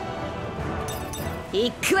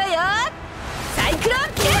行くわよサイクロン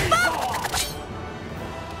テンポ。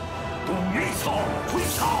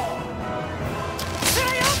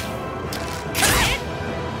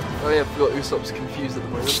Oh yeah, I forgot Usopp's confused at the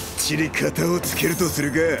moment. きっちり型をつけるとす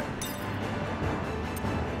るか。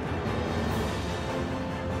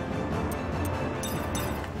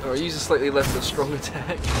Alright, use a slightly less strong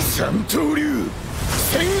attack. 三刀流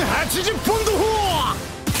1080ポンド砲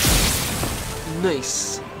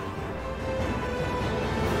Nice.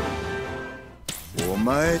 お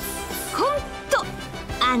前ほんと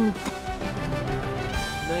あんた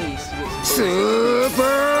Nice. スーパ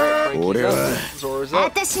ー俺は Zora's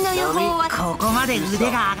up. 私の予報はここまで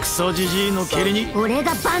腕がクソじじいの蹴りに俺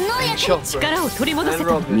が万能や。 力を取り戻せ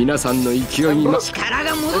た。皆さんの勢いが力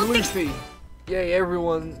が戻ってきた。 Yay,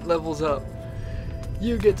 everyone levels up.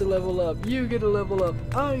 You get to level up. You get to level up.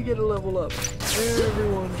 I get to level up.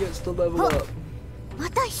 Everyone gets to level up. ま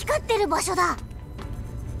た光ってる場所だ。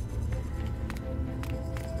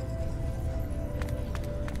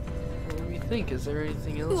 What do you think? Is there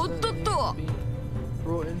anything else that needs to be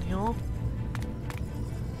brought in here?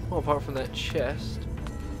 Well, apart from that chest.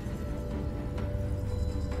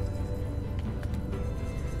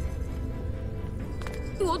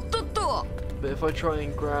 But if I try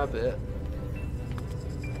and grab it,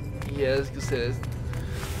 yeah, as I said,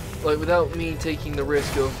 like without me taking the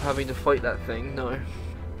risk of having to fight that thing, no.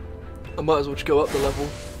 I might as well just go up the level.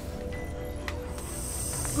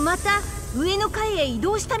 また上の階へ移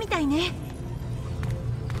動したみたいね。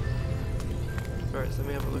 Alright, so let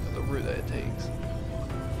me have a look at the route that it takes.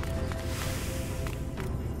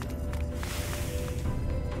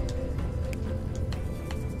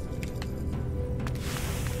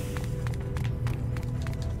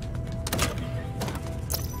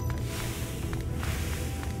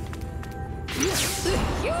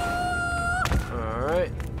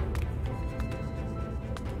 Alright.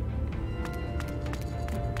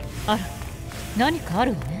 あら、何かあ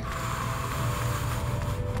るわね。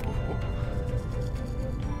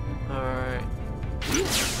 Alright.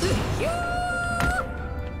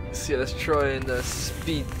 So yeah, let's try and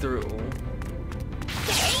speed through.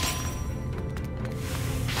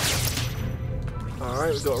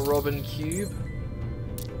 Alright, we've got a Robin Cube.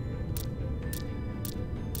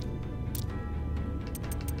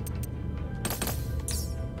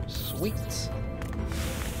 Sweet.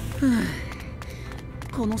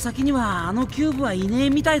 この先にはあのキューブはいねえ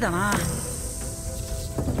みたいだな。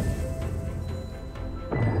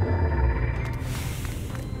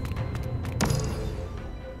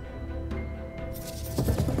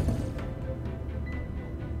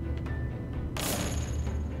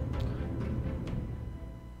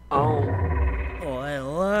おい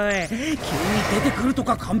おい、急に出てくると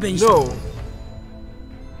か勘弁して。No.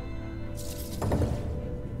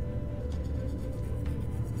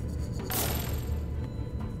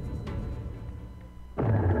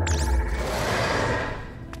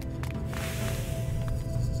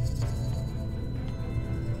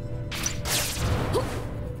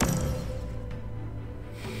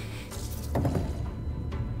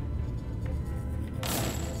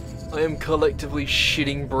 Oh I am collectively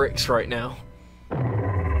shitting bricks right now.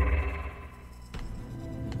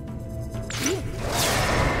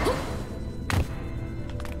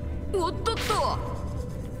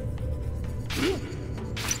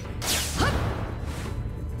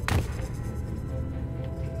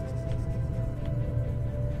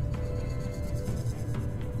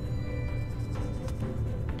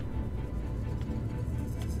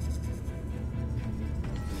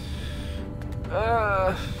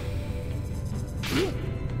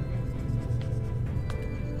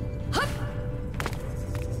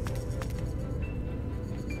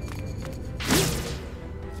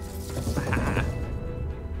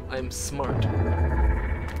 I'm smart.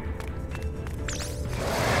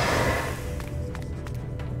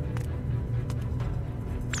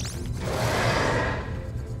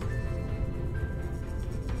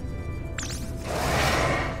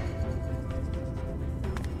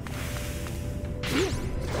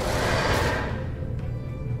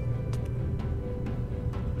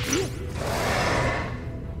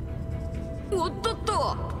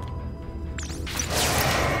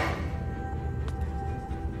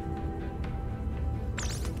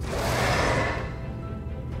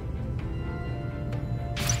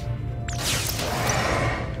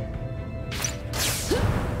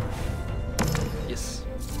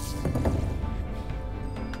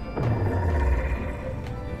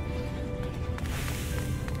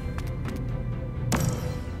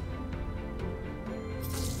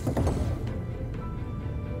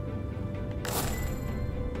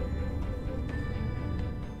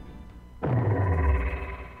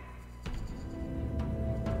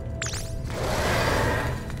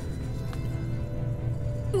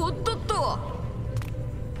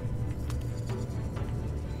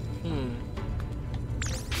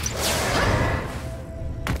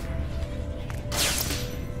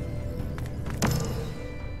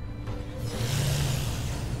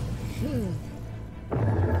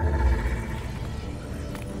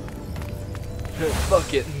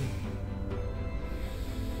 Fuck it.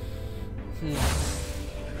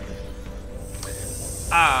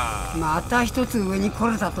 また一つ上に来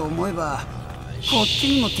れたと思えば、こっち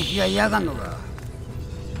にも敵がいやがんのか。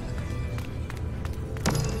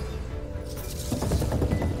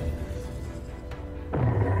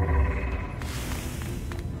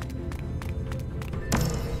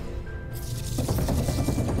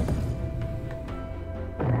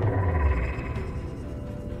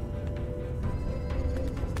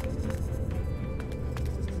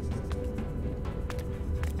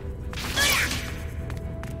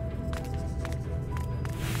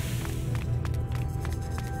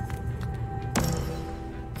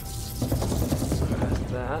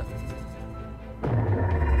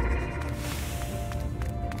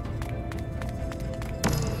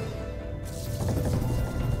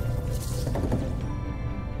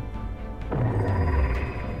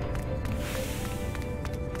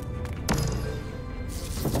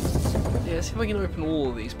Let's see if I can open all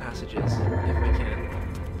of these passages, if I can.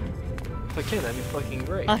 If I can, that'd be fucking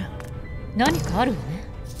great. Yeah,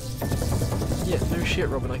 no shit,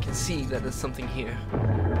 Robin, I can see that there's something here.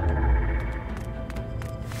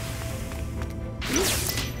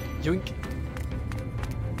 Yoink.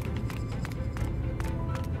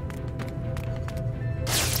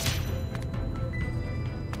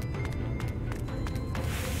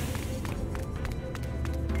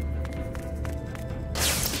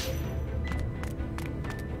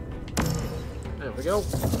 There we go.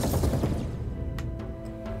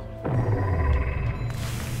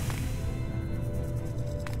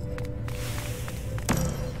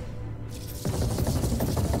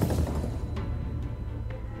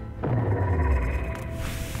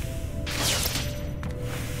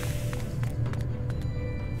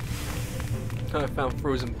 I found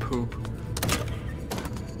frozen poop.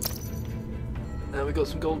 And we got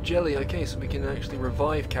some gold jelly, okay, so we can actually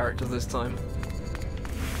revive characters this time.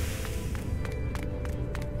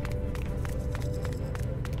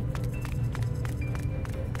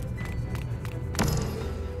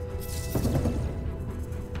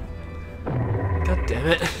 God damn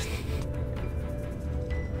it.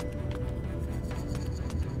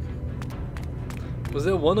 Was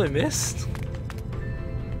there one I missed?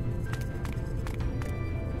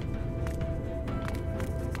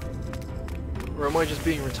 Or am I just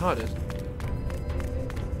being retarded?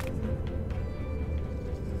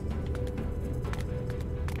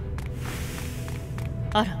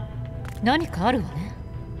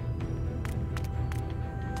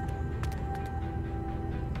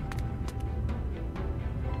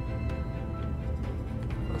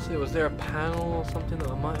 Let's see, was there a panel or something that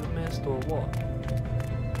I might have missed or what?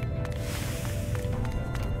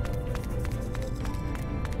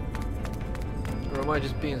 Or am I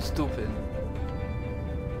just being stupid?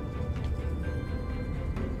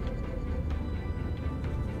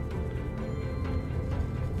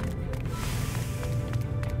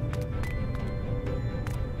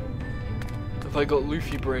 If I got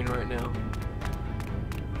Luffy brain right now.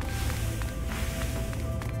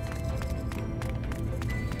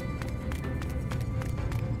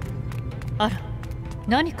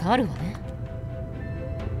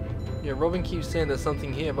 Yeah, Robin keeps saying there's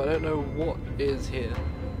something here, but I don't know what is here.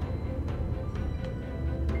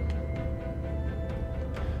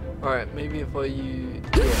 Alright, maybe if I use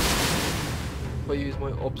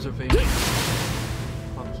my observation.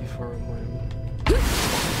 Fuck you for a moment.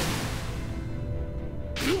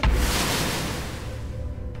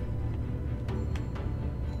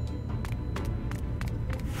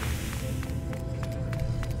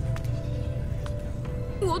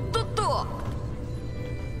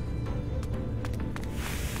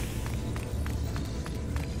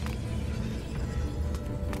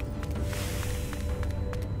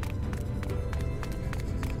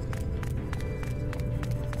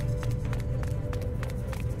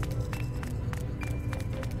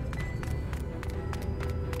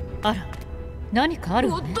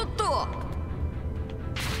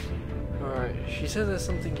 Alright, she says there's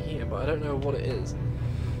something here, but I don't know what it is.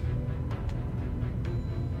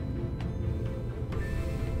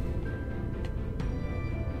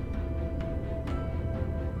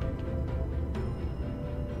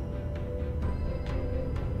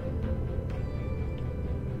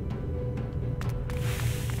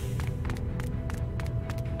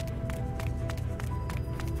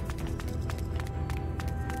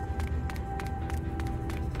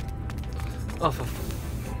 Oh, for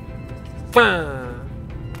fun!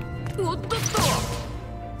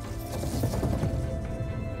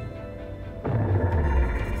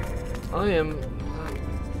 I am.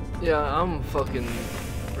 Yeah, I'm fucking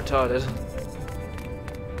retarded.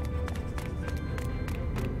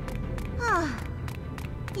 Ah,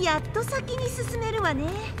 やっと先に進めるわね。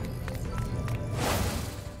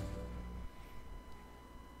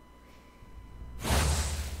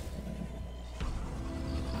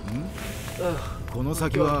この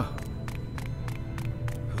先は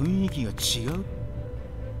雰囲気が違う。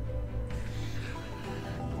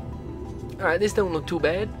Alright, this don't look too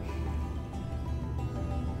bad.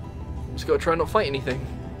 Just gotta try not to fight anything.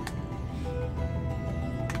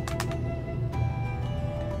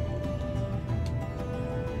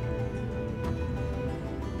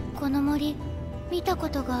 この森見たこ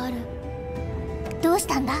とがある。どうし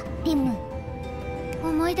たんだ、リム？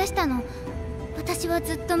思い出したの。私は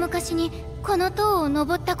ずっと昔にこの塔を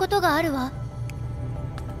登ったことがあるわ。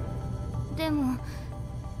でも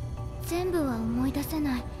全部は思い出せ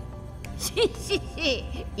ない。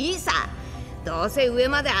いいさ。どうせ上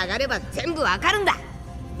まで上がれば全部わかるんだ。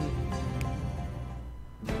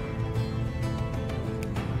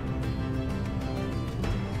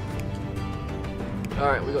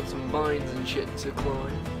Alright, we got some vines and shit to climb.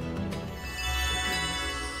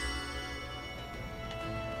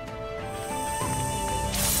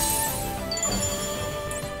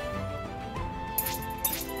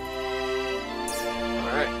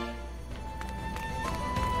 Alright.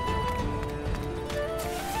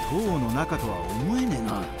 塔の中とは思えねえ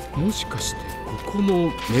な。もしかしてここもメモ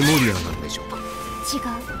リアなんでしょうか。違う。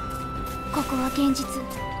ここは現実。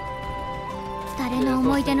誰の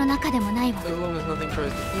思い出の中でもないわ。As long as nothing tries to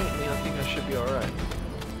eat me, I think I should be alright.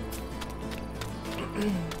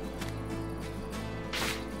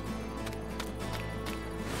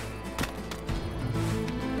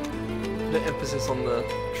 The emphasis on the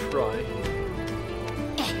try.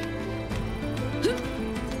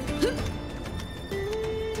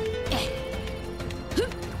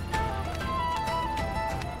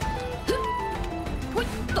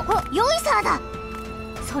 Oh, ヨイサーだ。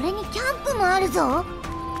それにキャンプもあるぞ。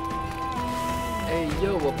Hey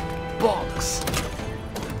yo, a box.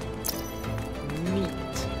 Neat.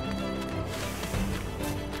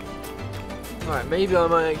 Alright, maybe I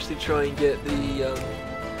might actually try and get the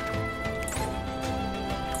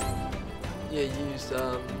use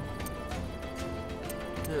yeah.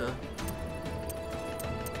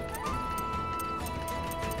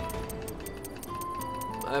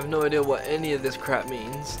 I have no idea what any of this crap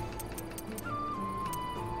means.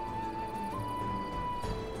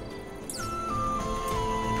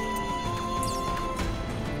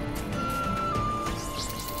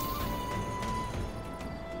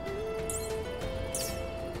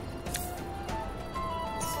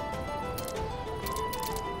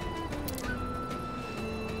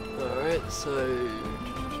 Alright, so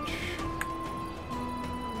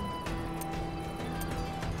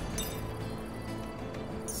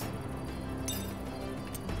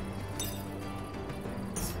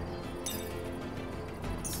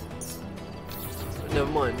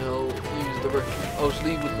never mind. I'll use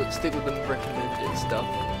the stick with the recommended stuff.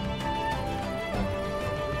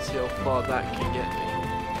 Let's see how far that can get me.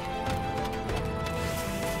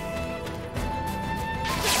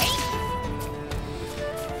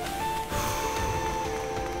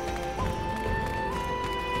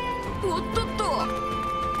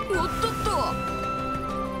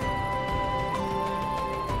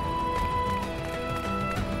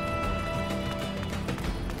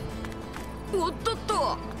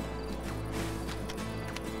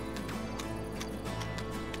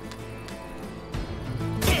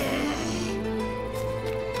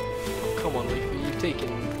 Come on, Leafy, you've taken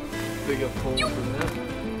bigger falls than that.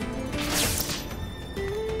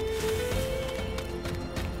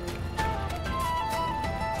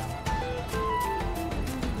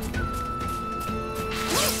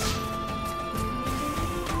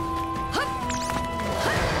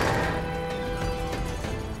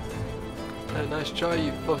 Nice try,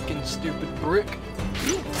 you fucking stupid brick.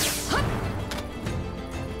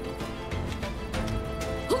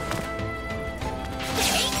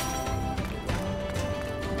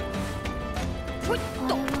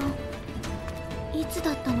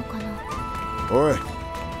おい、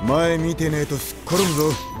前見てねえとすっ転ぶ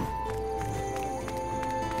ぞ。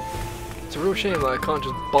It's a real shame that I can't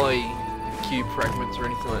just buy cube fragments or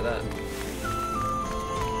anything like that.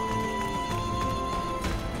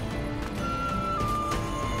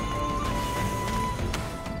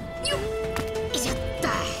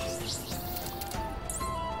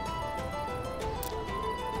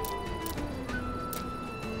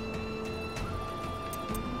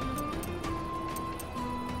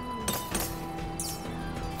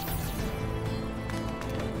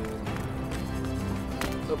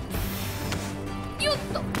 No.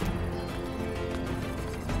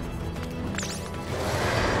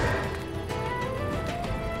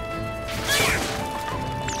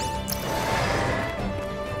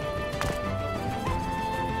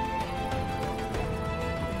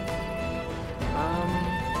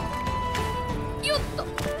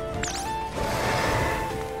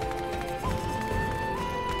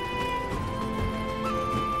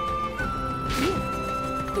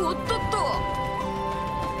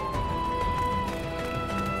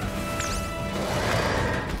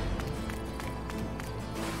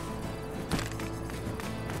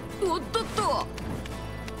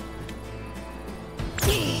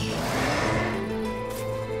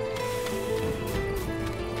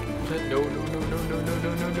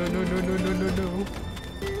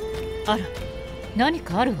 あら、何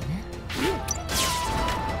かあるわね。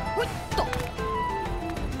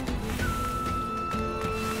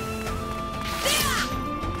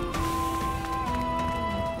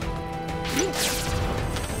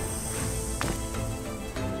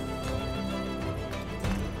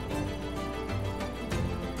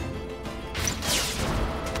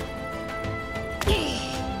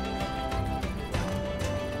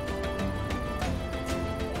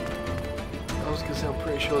I'm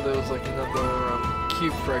pretty sure there was like another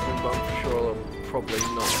cube fragment, but I'm sure probably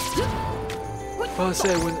not. Well, I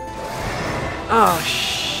say when. Ah,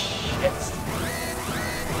 shit.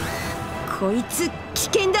 こいつ危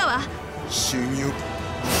険だわ。修行。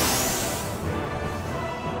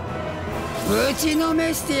ぶちの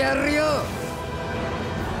めしてやるよ。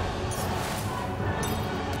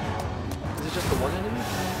Is it just the one enemy?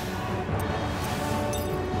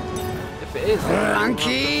 If it is, フランキ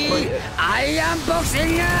ー、アイアンボクシ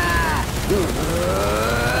ング。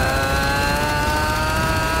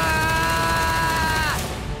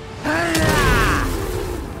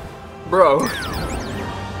Bro.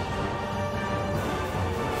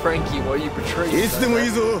 Frankie, why are you betraying me? いつでもいい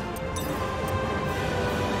ぞ。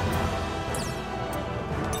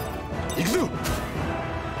行くぞ。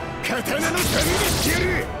刀の旅にしてや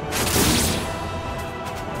る。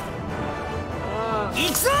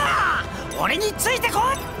行くぞ。俺についてこい。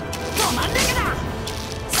止まんねえかな。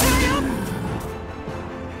するよ。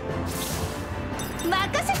任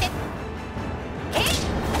せて。え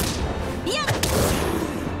い。やっ。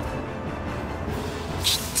き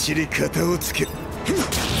っちり型をつけ。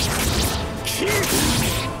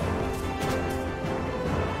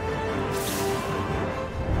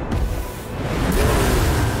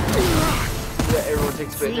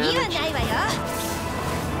次はないわよ。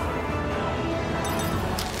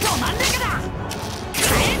止まんねえか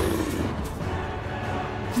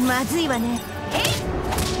な。まずいわね。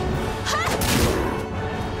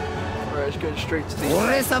Alright, let's go straight to the.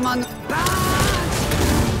 俺様のバー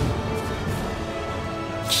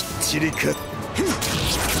ン。きっちりか。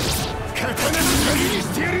刀の旅にし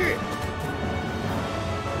てやる。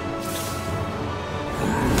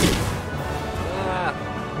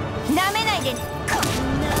ないで。こ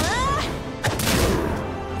んな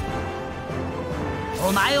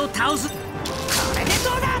お前を倒す。これで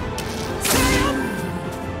どうだ。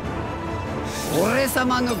俺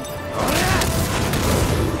様の。なん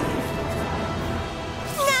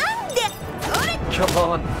で俺。 Come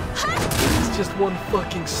on. It's just one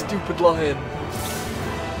fucking stupid lion.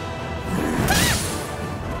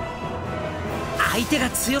 相手が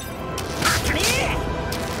強っ。あかり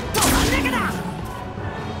止まんなきゃだ。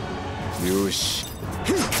よし。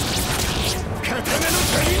刀の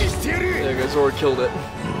谷にしてやる。 There you go, Zora killed it.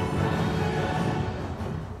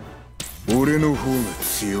 俺の方が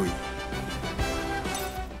強い。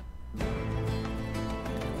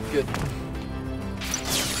 Good.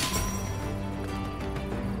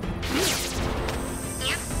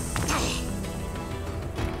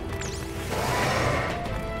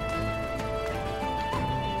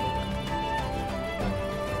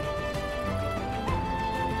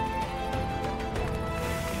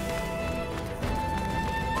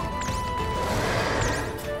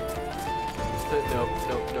 No.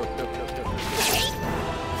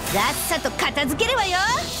 さっさと片付けるわよ。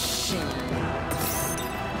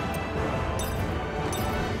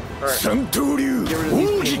 三刀流 Get rid of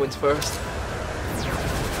these penguins first.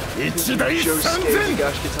 一大 Show 三 Scary 千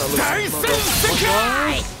Gash gets out of 大 the 戦世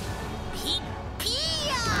界。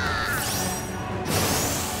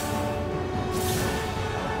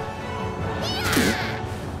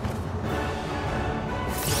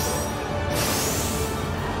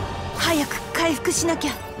早く回復しなき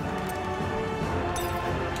ゃ。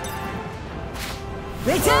 I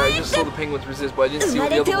just saw the penguins resist, but I didn't see 生ま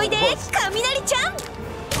what the れ other てお one いで was. 雷ちゃん。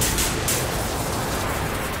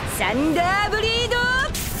サンダーブリード。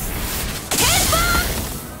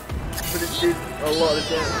 But it did a lot of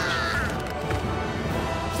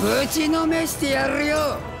damage. ぶちのめしてやる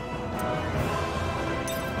よ。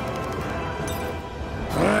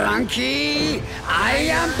フランキーア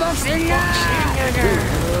イアンボクシング。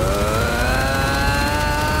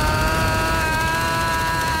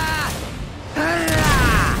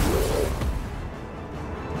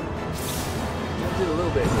 Did a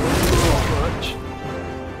little bit. Much.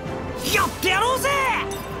 やってやろうぜ。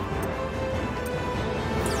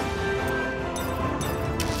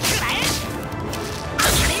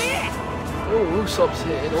 Oh, Usopp's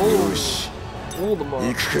hitting all the marks.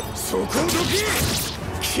 行くか。そこどけ。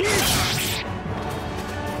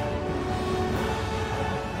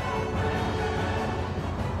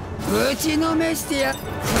ぶちのめしてや。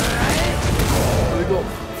 We got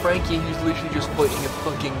Frankie, who's literally just fighting a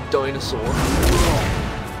fucking dinosaur.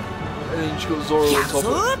 And then you got Zoro and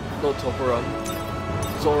Topper. Not Topper,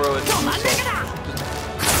 Zoro and Usopp.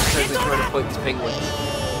 Just trying to fight these penguins.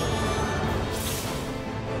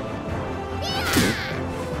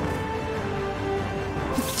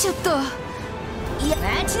 ちょっと。いや、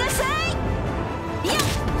待ちなさい。いや。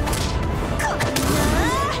こんな。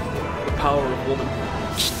 The power of woman.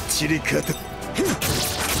 きっちり勝た。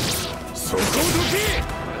そこどけ。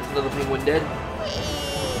 That's another penguin dead.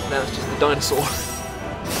 Now it's just the dinosaur.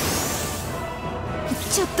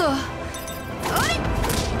 ちょっと。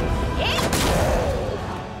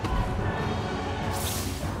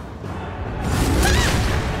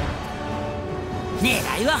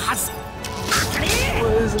狙いは外。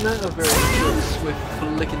 Well, isn't that a very good swift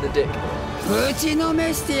flick in the dick? ぶちの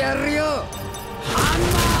めしてやるよ。ハン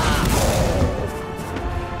マ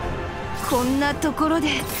ー。こんなところ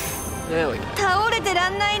で。 There we go. 倒れてら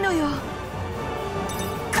んないのよ。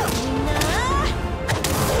こんな。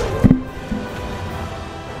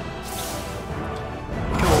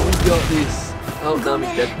 Come on, we got this. Oh,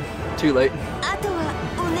 Nami's dead. Too late. あとは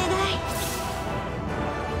お願い。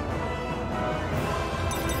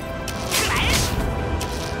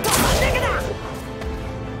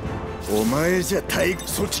 お前じゃ体育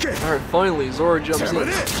そっちか。 Alright, finally, Zoro jumps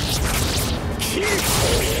in.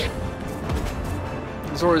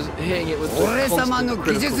 Zoro's hitting it with the 俺様の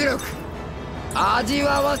constant 技術 critical. 力。味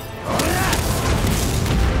わわ。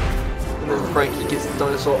 And then Frankie gets the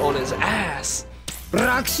dinosaur on his ass.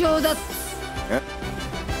 楽勝だ。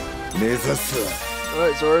目指すわ。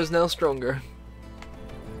 Alright, Zoro's now stronger.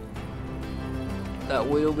 That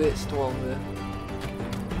little bit stronger.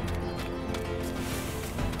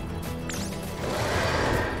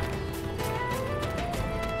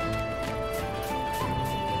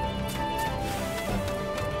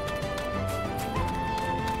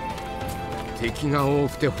 敵が多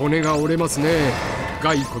くて骨が折れますね。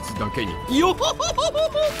骸骨だけに。よっ。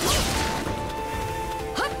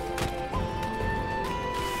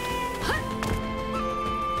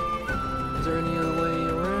 Is there any other way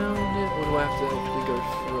around it, or do I have to actually go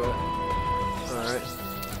through it? Alright.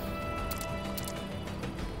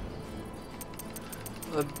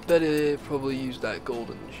 better probably use that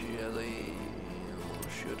golden jelly, or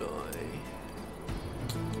should I?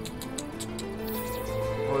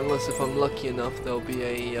 Or unless if I'm lucky enough there'll be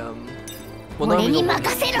a well, no,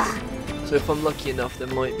 so if I'm lucky enough there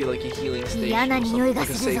might be like a healing station or something, like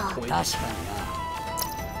a save point.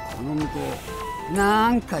 この向こうな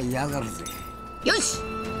んか嫌がるぜ。よし。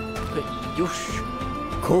よし。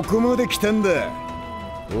ここまで来たんだ。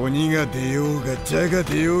鬼が出ようが蛇が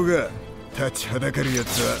出ようが立ちはだかるや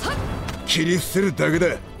つは切り伏せるだけ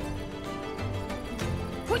だ。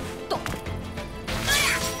ほいっと。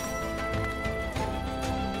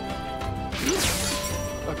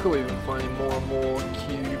I could even find more and more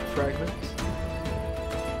cube fragments.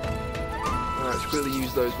 Alright, let's quickly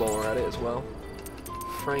use those while we're at it as well.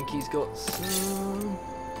 Frankie's got some.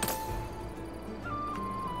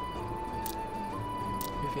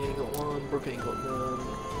 Goofy ain't got one, Brooke ain't got none,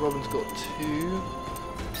 Robin's got two.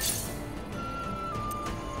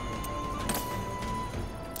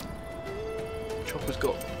 Chopper's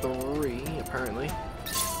got three, apparently.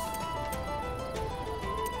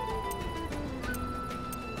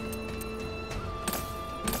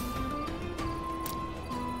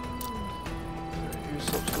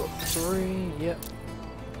 Usopp's got three, yep.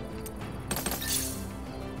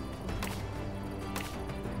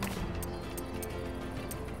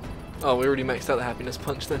 Oh, we already maxed out the happiness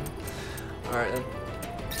punch then. Alright then.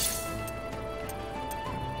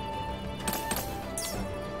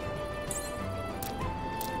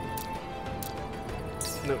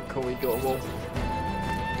 No, cool, we got them all.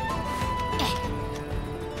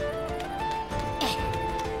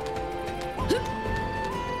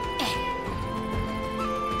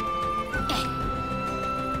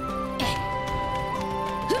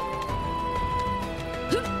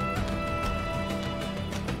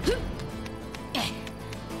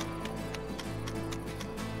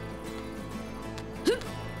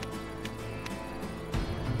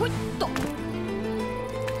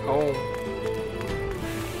 Oh.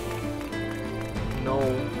 No.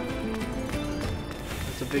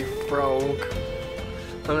 That's a big frog.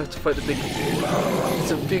 I'm gonna have to fight the big...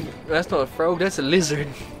 It's a big... That's not a frog, that's a lizard.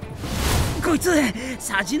 こいつ、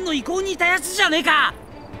サジンの意向にいたやつじゃねえか。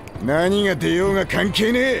何が出ようが関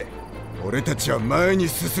係ねえ。俺たちは前に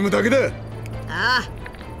進むだけだ。ああ、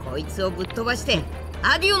こいつをぶっ飛ばして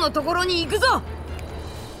アディオのところに行くぞ。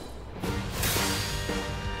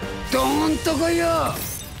どんとこいよ。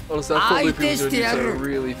 Honestly, I thought Luffy was going to do something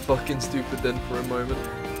really fucking stupid then for a moment.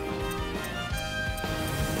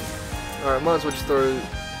 Alright, might as well just throw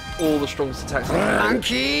all the strongest attacks I can.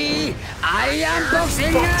 Monkey! Iron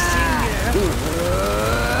boxing!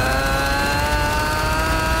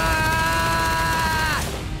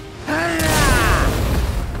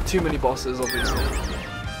 Too many bosses, obviously.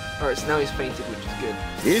 Alright, so now he's fainted, which is good.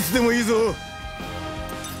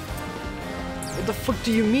 What the fuck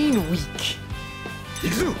do you mean, weak?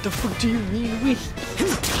 What the fuck do you mean, weak?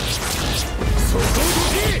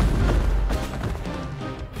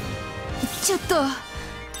 ちょっと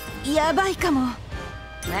やばいかも。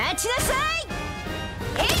待ちなさい。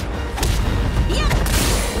えいや。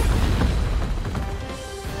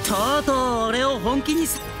とうとう俺を本気に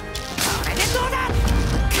す。これでどうだ。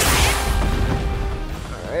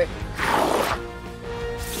Alright.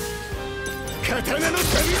 刀の旅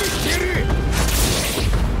にしてやる。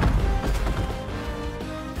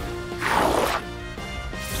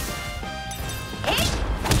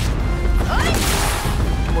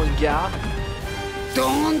Yeah.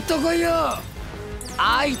 どんとこいよ。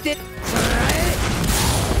相手。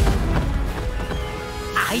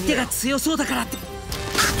相手が強そうだからって。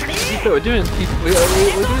We're doing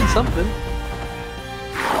something.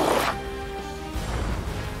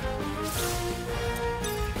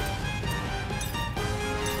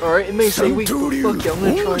 Alright, it may say weak, but fuck it, I'm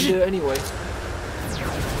gonna try and do it anyway.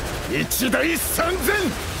 一大三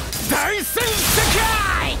千大戦世界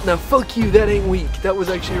Now fuck you, that ain't weak. That was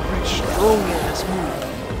actually a pretty strong ass move.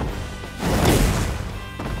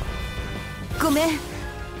 ごめん。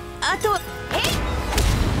あと。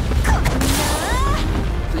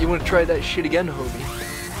So you wanna try that shit again, homie?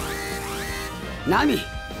 ナミ、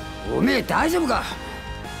おめえ大丈夫か？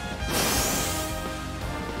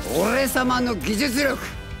俺様の技術力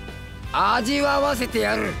味わわせて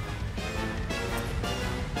やる。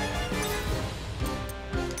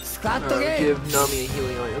Alright, give Nami a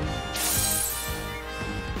healing item.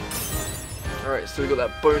 Alright, so we got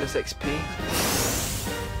that bonus XP.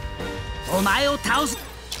 お前を倒す。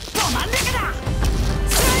止まんねえかだ。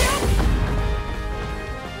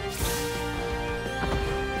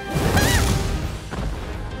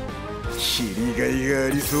切りがいがあ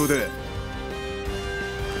りそうだ。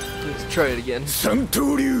Let's try it again. 三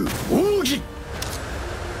刀流奥義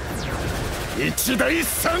一大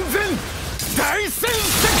三千大戦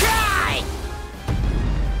世界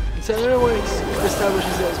So in a way, it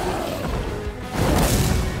establishes it as well.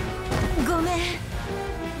 ごめん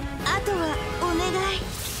あとはお願い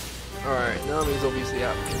Alright, Nami's obviously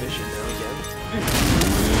out of commission now again.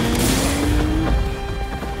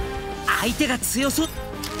 相手が強そう。こ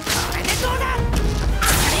れでどうだ。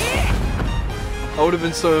 I would have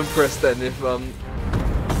been so impressed then if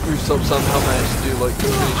Usopp somehow managed to do like the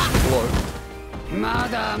finishing blow. ま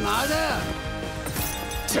だまだ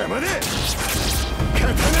邪魔だ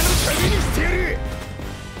刀の旅にしてやる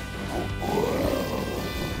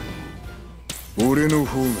俺の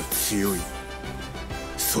方が強い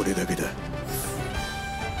それだけだ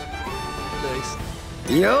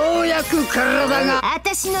Nice. ようやく体が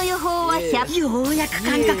私の予報は100ようやく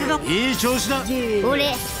感覚がいい調子だ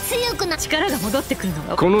俺強くな力が戻ってくるの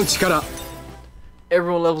がこの力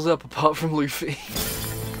Everyone levels up apart from Luffy.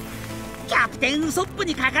 キャプテンウソップ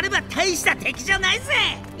にかかれば大した敵じゃないぜ。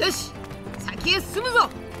よし先へ進むぞ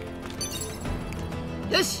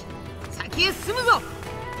よし先へ進むぞ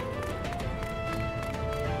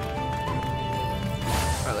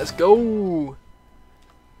Alright, let's go!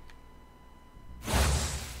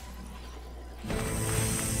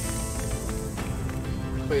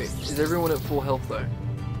 Wait, is everyone at full health though?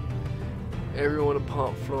 Everyone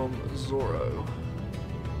apart from Zoro.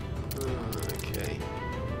 Okay.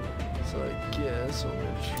 So I guess I'm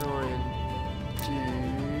gonna try and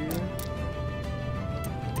do...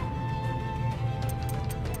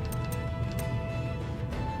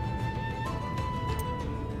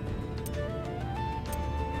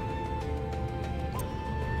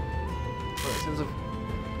 Alright, since I've...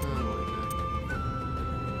 Oh, wait, no.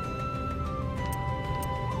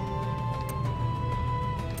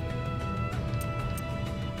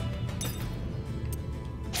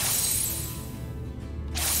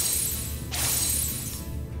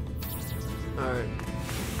 Alright.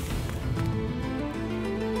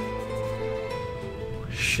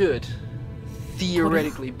 Should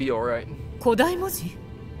theoretically be alright. 古代文字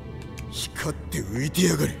光って浮いて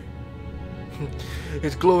やがる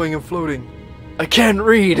It's glowing and floating. I can't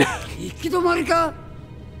read! 行き止まりか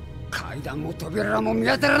階段も扉も見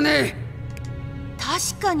当たらね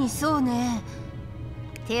確かにそうね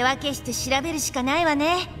手分けして調べるしかないわ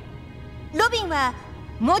ねロビンは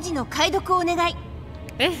文字の解読をお願い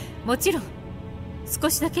ええもちろん少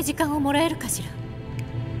しだけ時間をもらえるかしら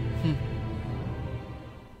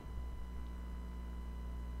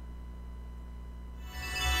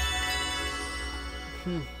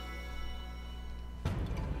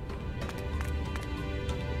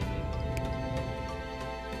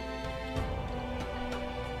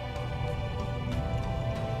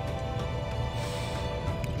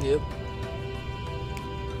Yep.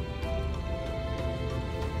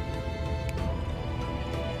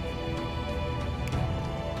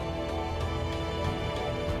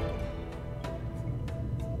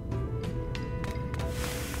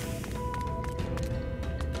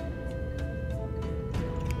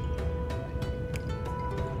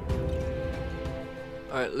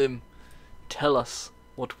 Alright, Lim, tell us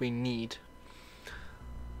what we need.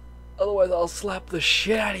 Otherwise I'll slap the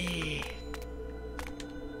shit out of you.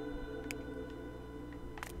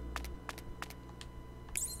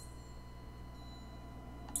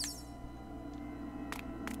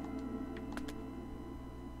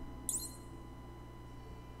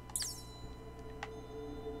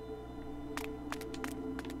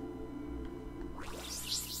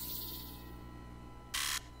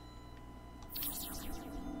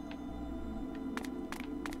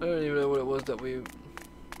 I don't even know what it was that we...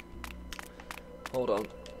 Hold on.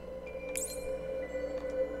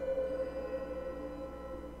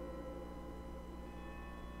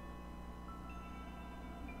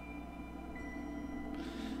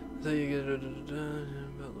 So you get about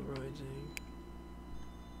the writing.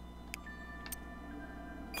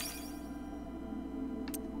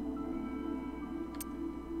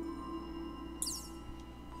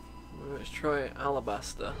 Let's try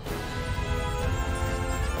Alabaster.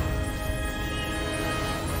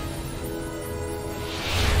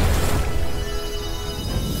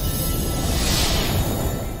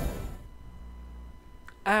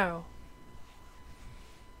 Ow.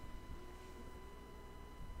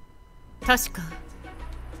 確か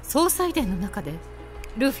総裁殿の中で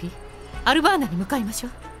ルフィ、アルバーナに向かいましょ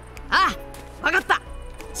う。ああ、わかった。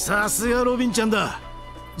さすがロビンちゃんだ。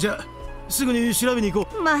じゃあすぐに調べに行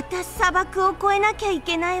こう。また砂漠を越えなきゃい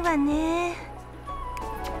けないわね。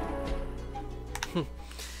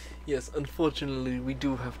Yes, unfortunately we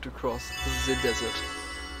do have to cross the desert.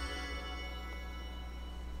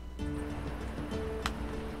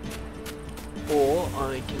 or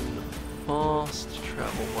I can fast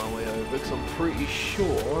travel my way over, because I'm pretty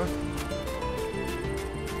sure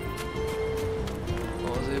I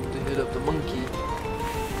was able to hit up the monkey.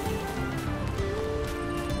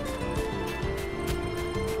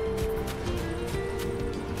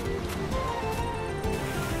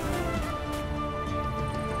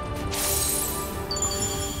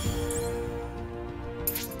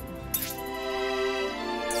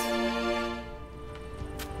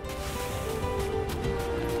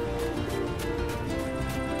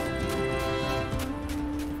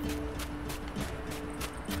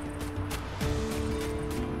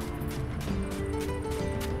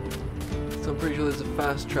 I'm pretty sure there's a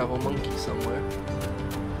fast travel monkey somewhere.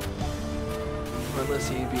 Unless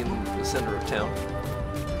he'd be in the center of town.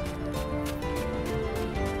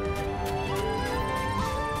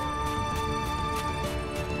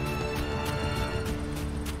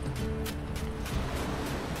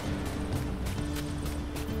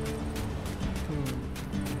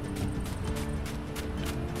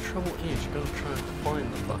 The trouble is, you gotta try and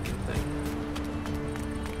find the fucking thing.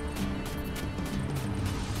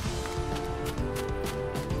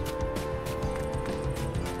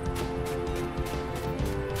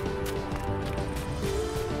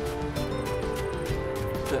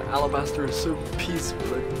 The alabaster is so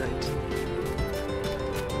peaceful at night.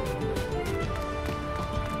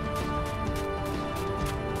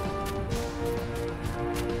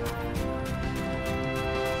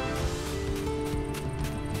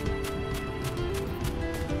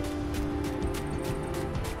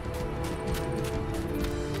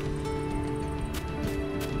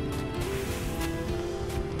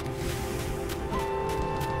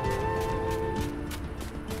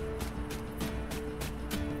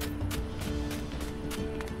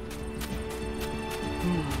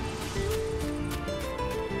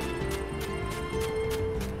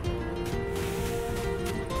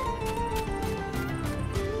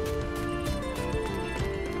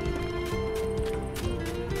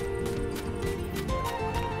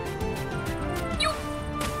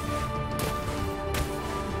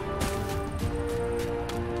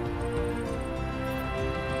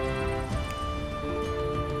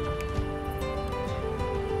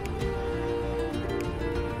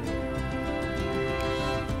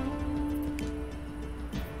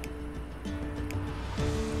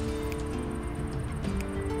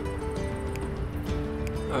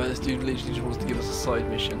 Alright, this dude literally just wants to give us a side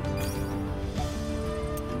mission.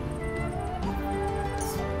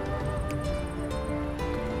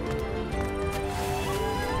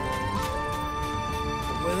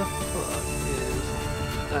 Where the fuck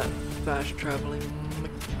is that fast traveling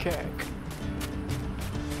macaque?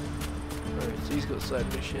 Alright, so he's got a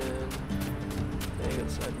side mission. Yeah, he got a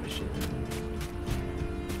side mission.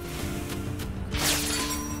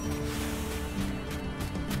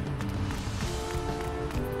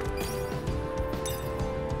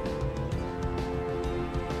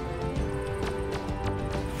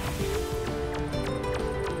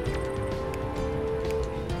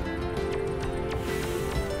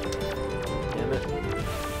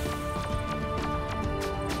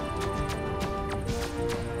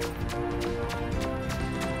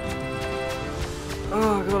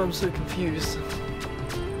 Oh god, I'm so confused.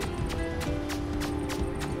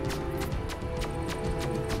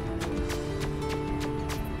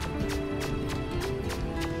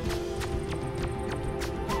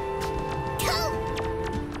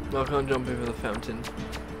 I can't jump over the fountain.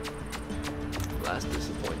 That's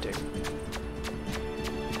disappointing.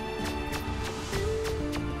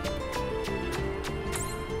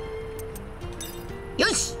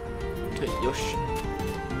 Yosh! Okay, yosh.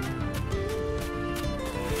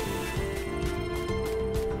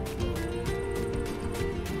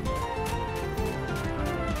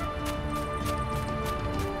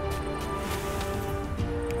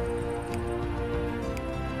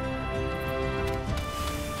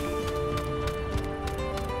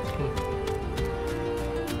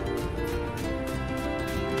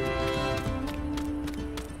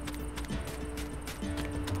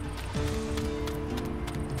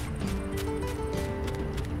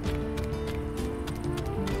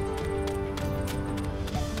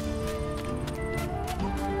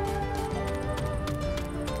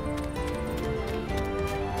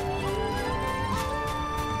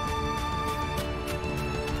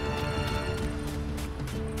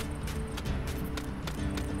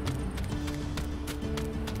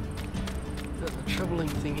 The troubling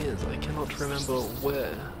thing is, I cannot remember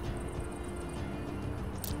where.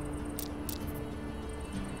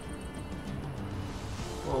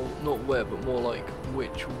 Well, not where, but more like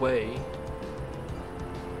which way.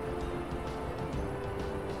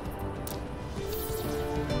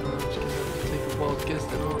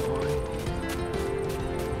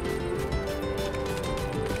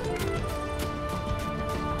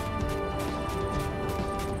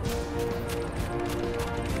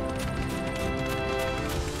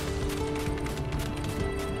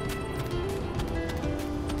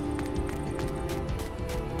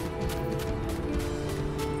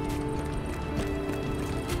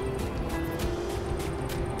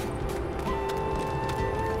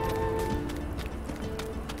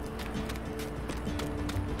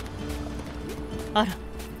 あら、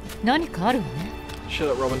何かあるわね。Shut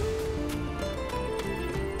up, Robin.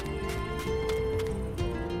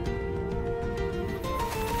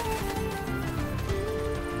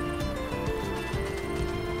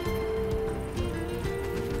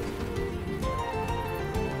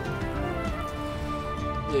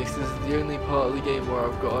 Yes, this is the only part of the game where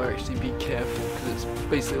I've got to actually be careful, because it's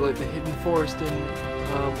basically like the hidden forest in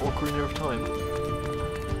Ocarina of Time.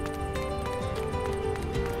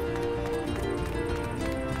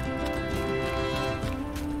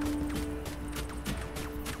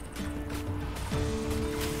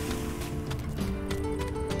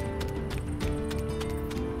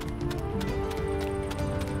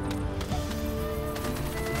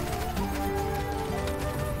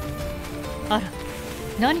あら、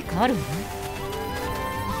何かあるわね。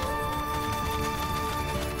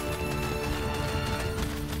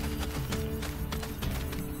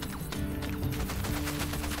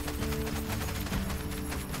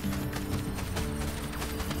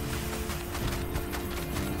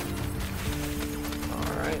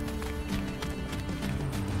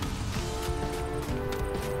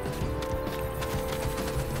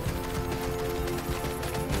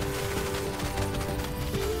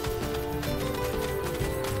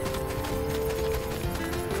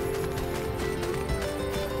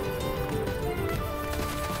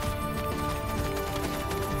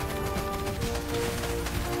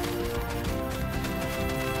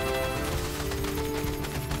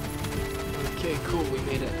Okay, cool, we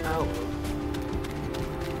made it out of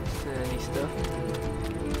sandy stuff.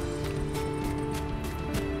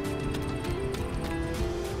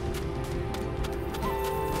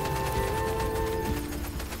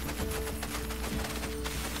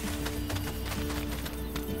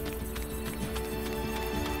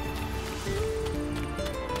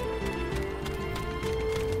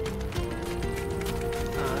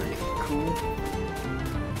 Alright, cool.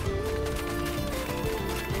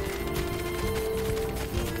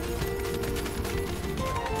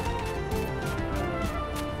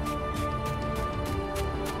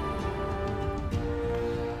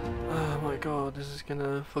 God, this is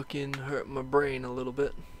gonna fucking hurt my brain a little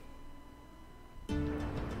bit.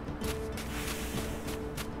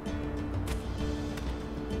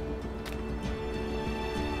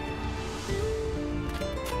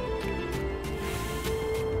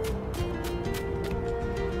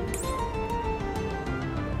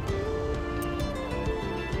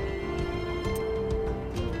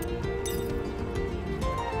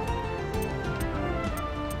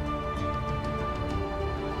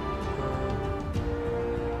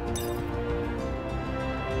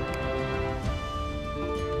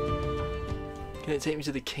 Can it take me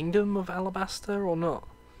to the Kingdom of Alabaster or not?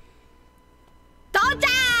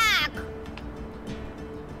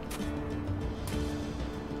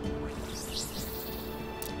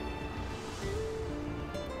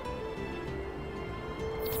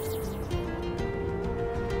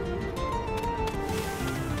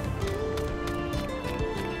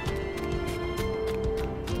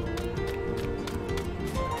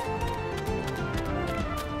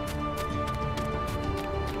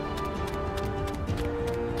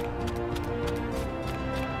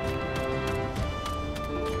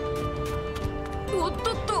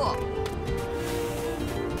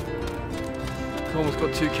 Almost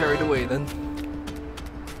got too carried away then. So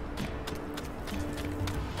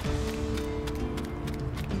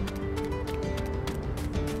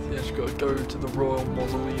yeah, just gotta go to the Royal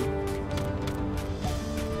Mausoleum.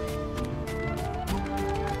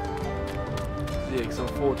 Yeah, because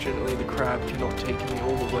unfortunately the crab cannot take me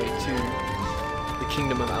all the way to the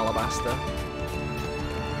Kingdom of Alabaster.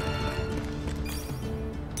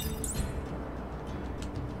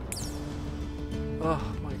 Oh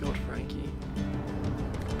my god, Frankie.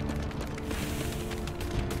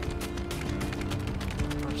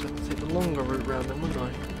 I just have to take the longer route round then, wouldn't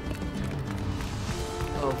I?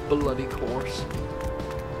 Of bloody course.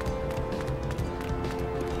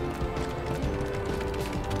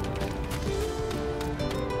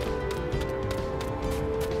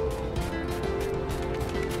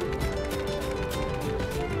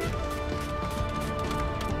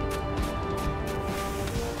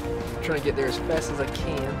 Trying to get there as fast as I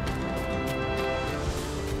can.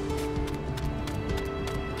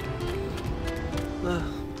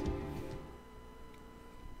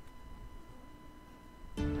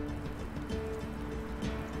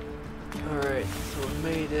 Alright, so I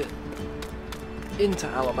made it into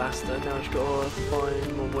Alabaster. Now I've just got to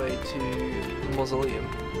find my way to the Mausoleum.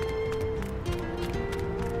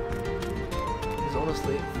 Because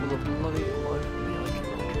honestly, for the bloody life of me, I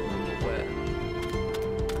cannot remember where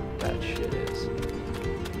that shit is.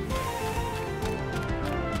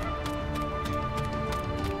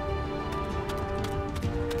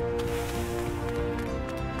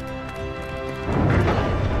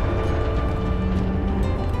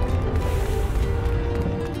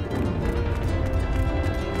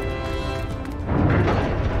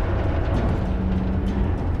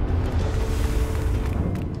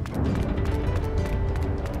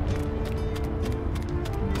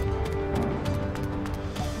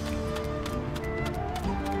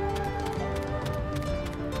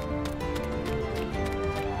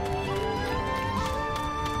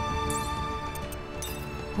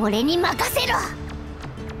 俺に任せろ。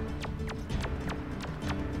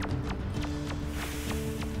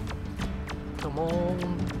Come on.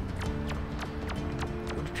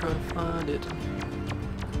 Let's try to find it.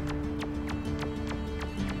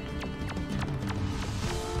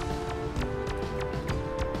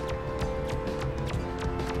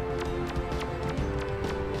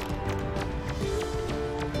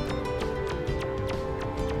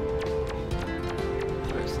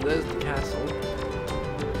 Right, so there's the castle.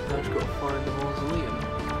 Now I've just got to find the mausoleum.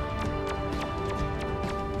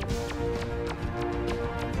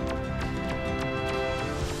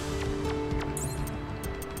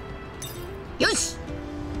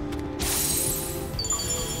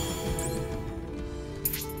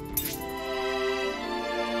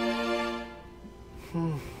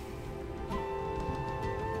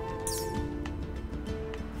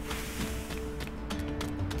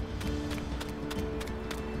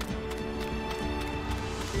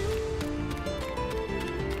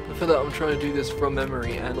 I feel like I'm trying to do this from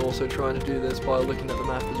memory and also trying to do this by looking at the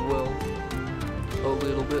map as well. A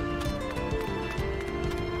little bit.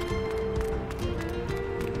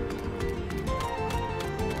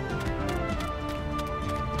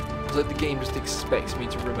 It's like the game just expects me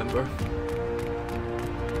to remember.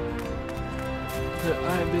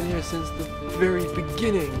 I have been here since the very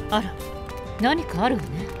beginning. あら、何かあるわ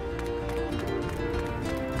ね。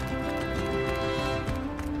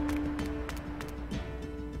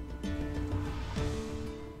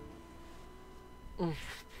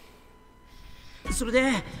それ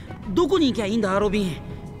でどこに行きゃいいんだロビン。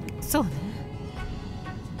そうね。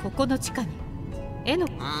ここの地下に絵の。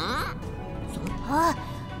あ、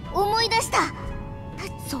思い出した。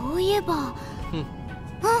そういえば。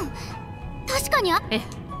確かにええ、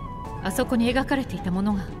あそこに描かれていたも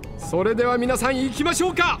のが。それでは皆さん行きましょ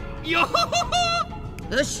うか。よ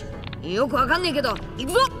し、よくわかんねえけど行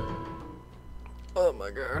くぞ。 Oh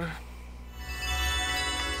my god.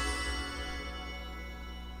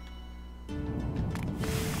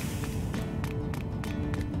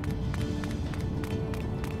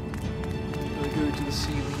 Go to the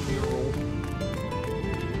ceiling mural.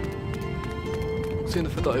 Seeing the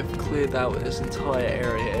fact that I've cleared out this entire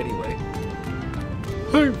area anyway.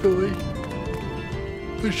 Hopefully,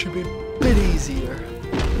 this should be a bit easier.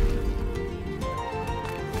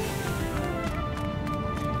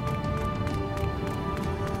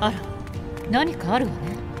 Ah, 何かあるわね。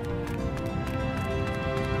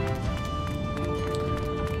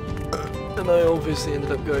And I obviously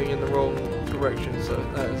ended up going in the wrong direction, so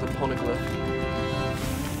that is a poneglyph.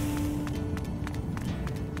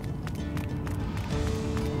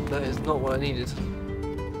 That is not what I needed.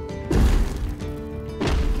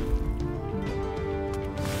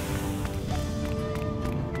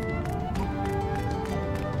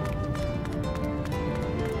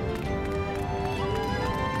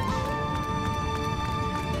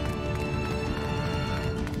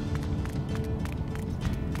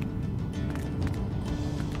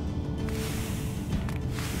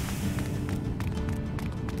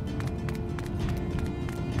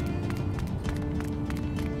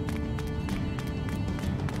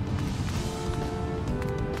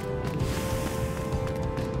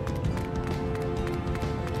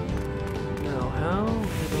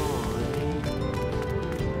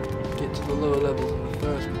 Lower levels in the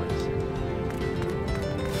first place.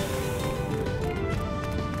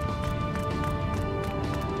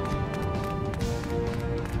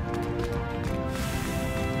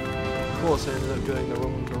 Of course, I ended up going the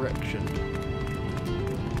wrong direction.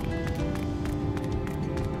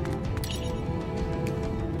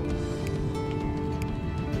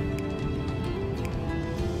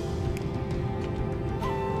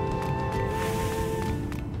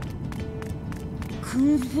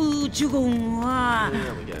 Kung Fuジュゴンは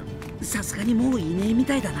さすがにもういねえみ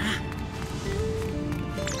たいだな。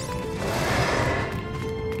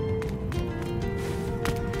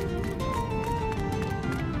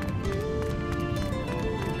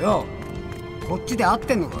よう、こっちで合っ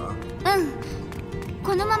てんのか？うん。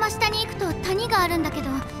このまま下に行くと谷があるんだけど、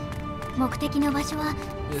目的の場所は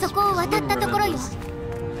そこを渡ったところよ。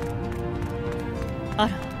あ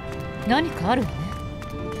ら、何かあるわね。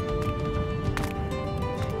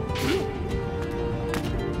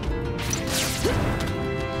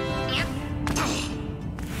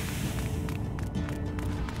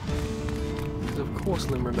Of course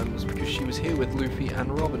Lynn remembers because she was here with Luffy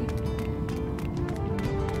and Robin.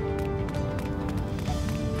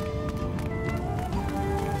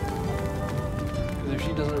 Because if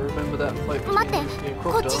she doesn't remember that fight between Luffy and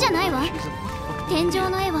Crocodile, こっちじゃないわ。 she's a fucking 天井 idiot.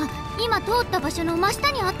 の絵は今通った場所の真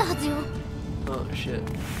下にあったはずよ。Oh shit.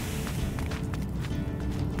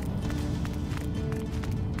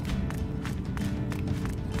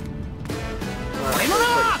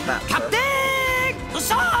 キャプテンウ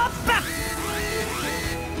ソップ。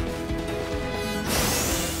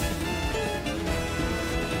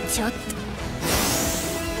ちょっと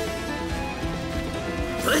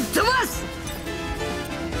ぶっ飛ばす。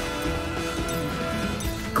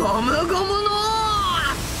ゴムゴムの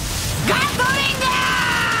ガトリング。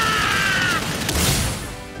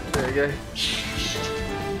 There you go.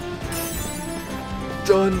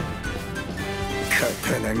 Done.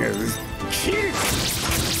 刀が切る。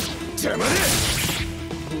邪魔だ。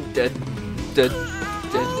Dead. Dead.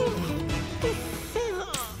 Dead.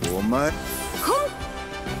 お前。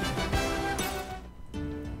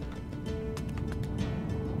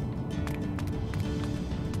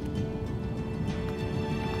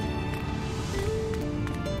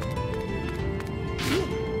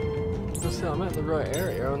I'm at the right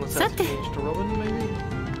area, unless that's changed to Robin, maybe?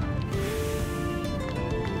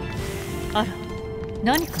 あら、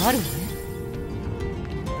何かあるわね。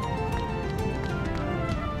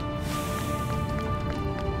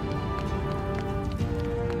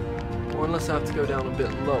Or unless I have to go down a bit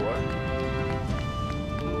lower.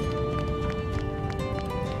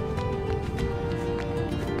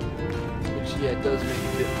 Which, yeah, does make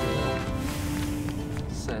a bit more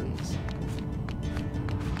sense.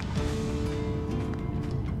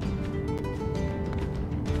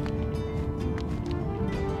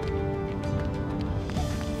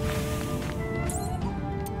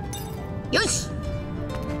 Yes.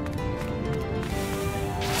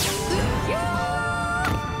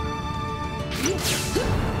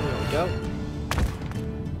 There we go.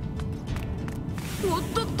 What?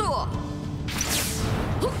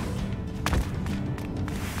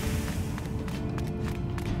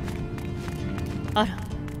 あら、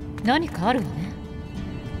何かあるわね。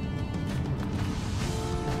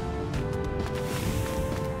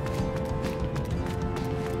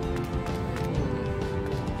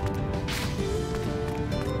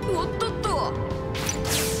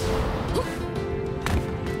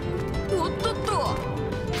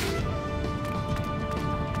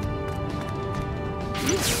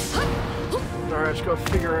Alright, just gotta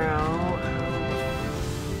figure out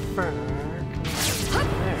there.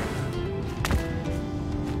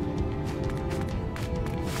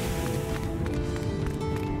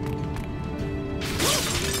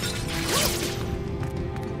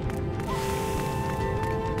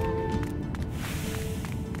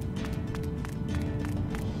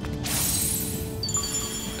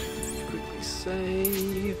 Quickly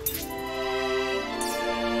save.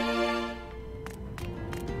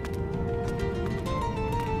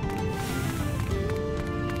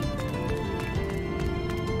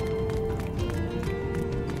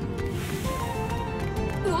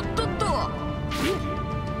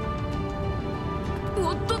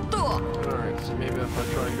 Alright, so maybe if I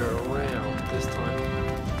try and go around this time.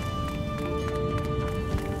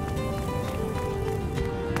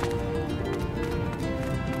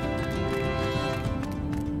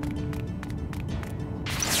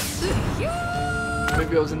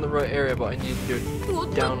 Maybe I was in the right area, but I need to go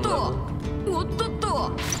down a level.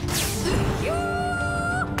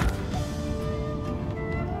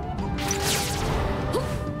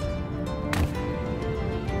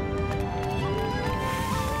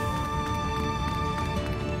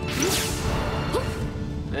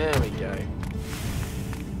 There we go.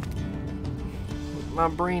 My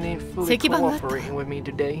brain ain't fully cooperating with me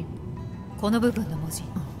today. この部分の文字。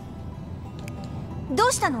ど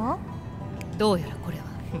うしたの？どうやらこれは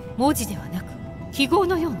文字ではなく記号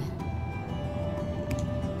のようね。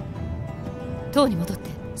塔に戻って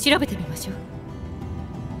調べてみましょ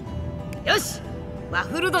う。よし、ワ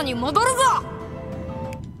フルドに戻るぞ。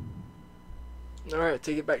Alright,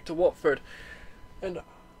 take it back to Watford, and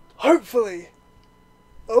hopefully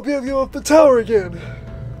I'll be able to go up the tower again.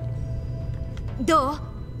 どう？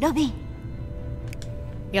ロビン。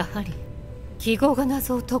やはり記号が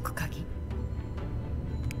謎を解く鍵。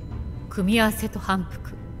組み合わせと反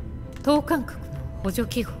復、等間隔の補助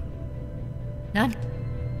記号。何？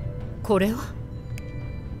これは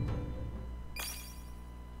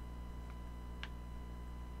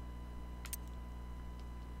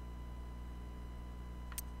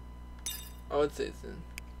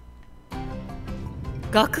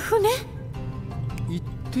楽譜ね。一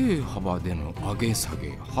定幅での上げ下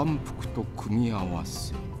げ、反復と組み合わ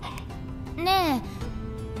せ。ね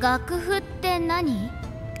え、楽譜って何？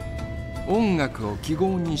音楽を記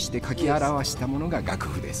号にして書き表したものが楽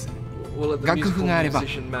譜です。楽譜があれば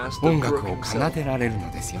音楽を奏でられる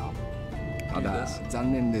のですよ。ただ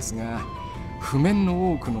残念ですが譜面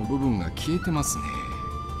の多くの部分が消えてますね。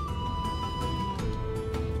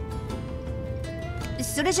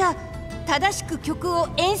それじゃあ正しく曲を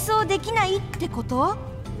演奏できないってこと？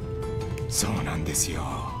そうなんですよ。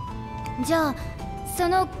じゃあそ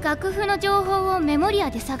の楽譜の情報をメモリア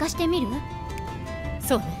で探してみる？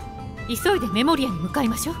そうね、急いでメモリアに向かい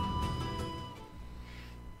ましょう。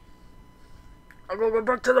I'm gonna go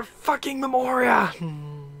back to the fucking Memoria!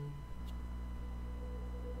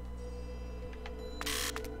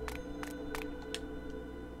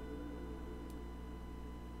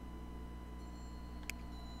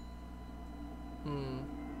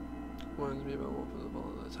 Reminds me about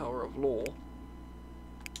the Tower of Law.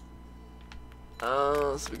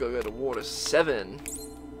 So we gotta go to Water 7.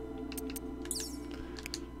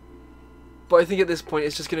 But I think at this point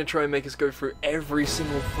it's just gonna try and make us go through every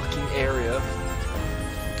single fucking area.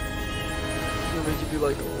 It'll make you be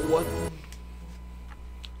like, what?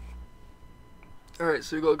 Alright,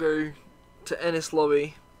 so we gotta go to Ennis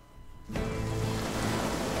Lobby.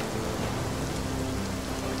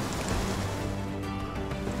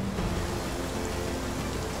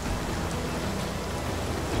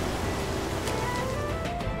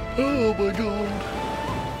 Oh my god.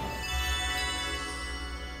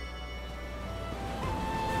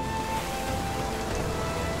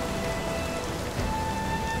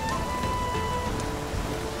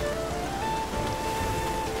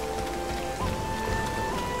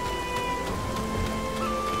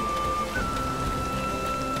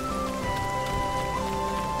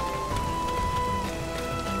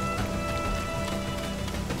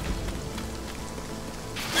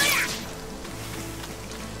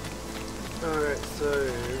 Alright, so...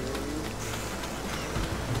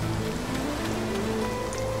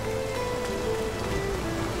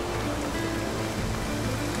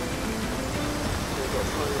 I've got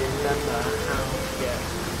to remember how to get...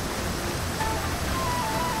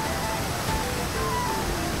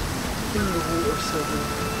 in the Water 7.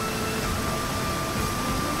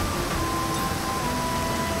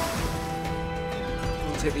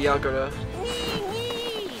 We'll take the Yagoda.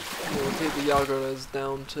 We'll take the Yagodas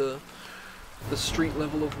down to the street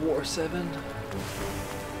level of Water 7.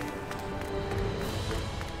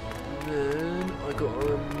 And then I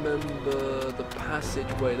gotta remember the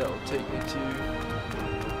passageway that will take me to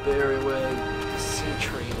the area where the sea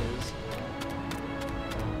train is.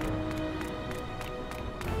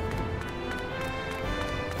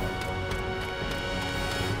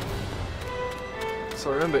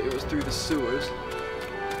 So I remember it was through the sewers.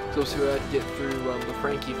 So obviously I had to get through the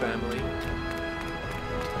Frankie family.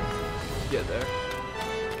 Get there.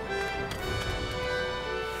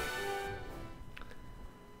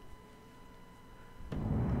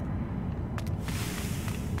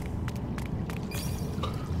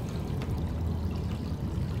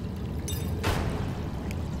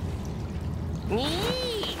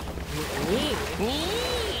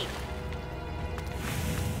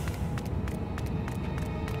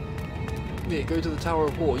 Yeah, go to the Tower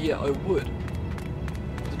of War. Yeah, I would.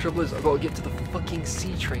 The trouble is, I've got to get to the fucking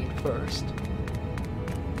sea train first.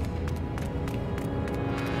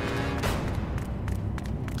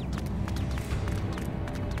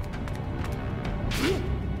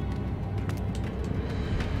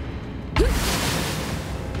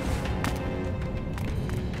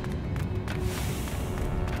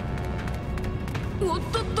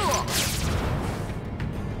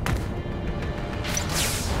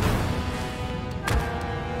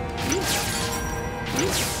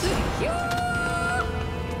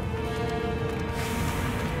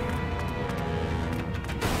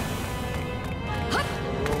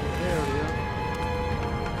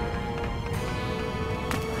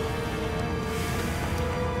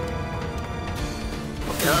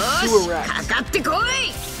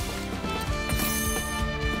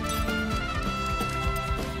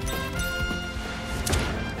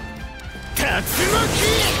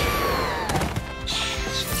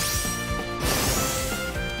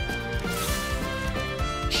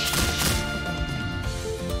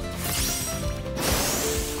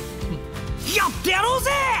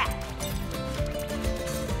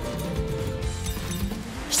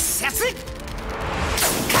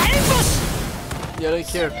 Yeah, I don't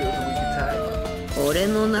care if it was a weak attack. 俺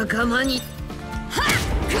の仲間にはっ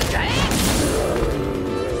くらえ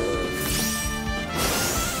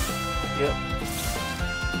Yep.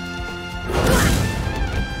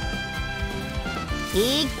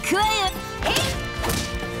 いくわよ。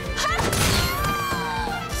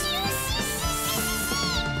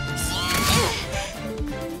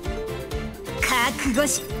覚悟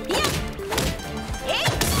しやっ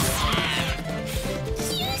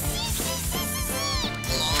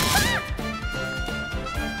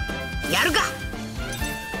やるか。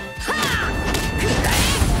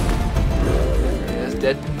 Yeah, it's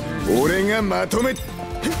dead. 俺がまとめ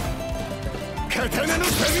刀の旅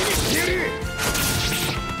にしてやる。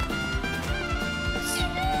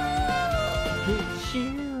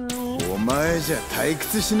お前じゃ退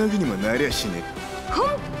屈しのぎにもなりゃしねえ。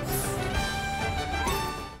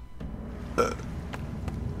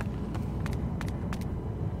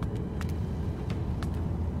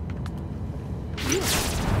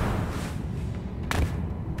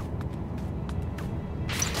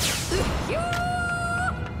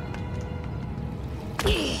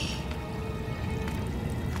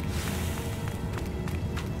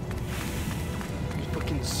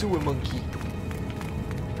Sewer monkey.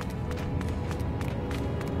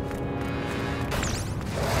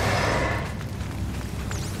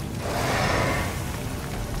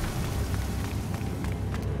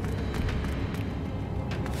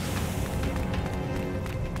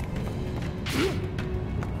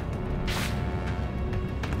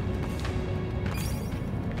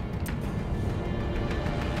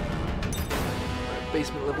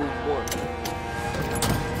 Basement level 1.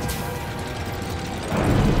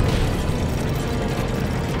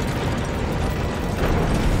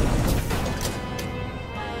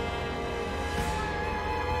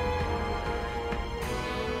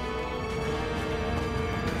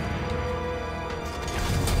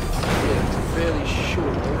 Fairly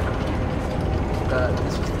sure that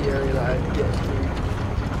this was the area that I'd get to in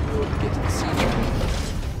order to get to the sea train.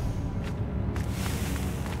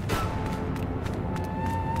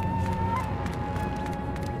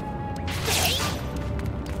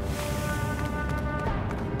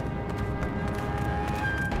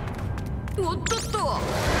おっとっと、こ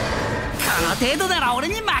の程度なら俺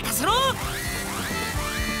に任せろ。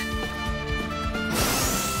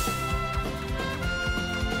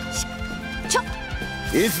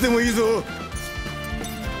いつでもいいぞ。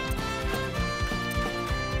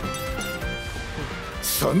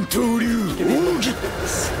三刀流奥義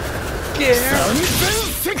三千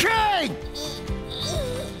世界。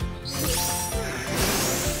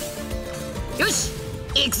よし、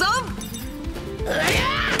行くぞ。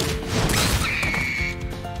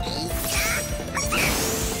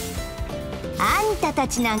あんたた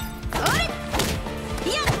ちなんか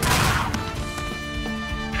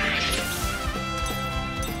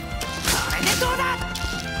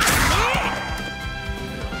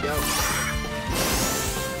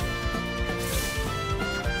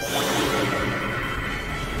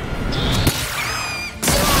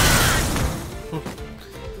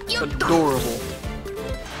Adorable.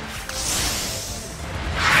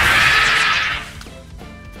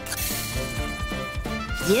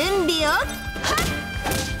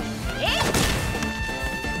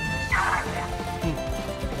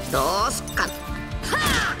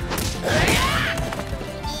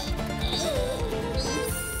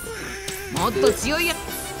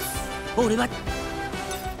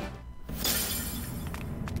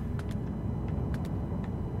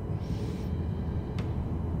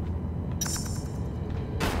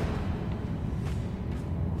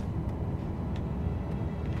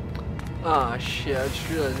 Ah shit, I just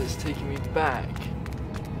realized it's taking me back.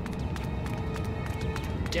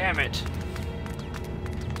 Damn it.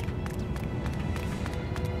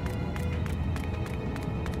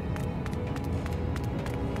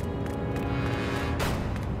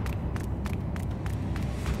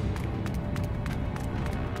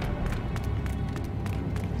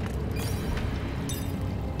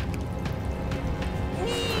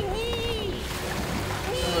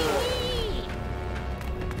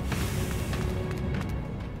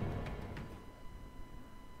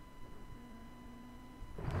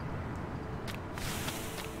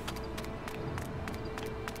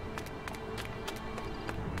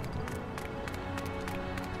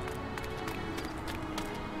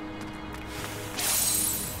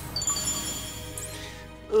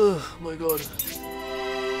 Oh my god.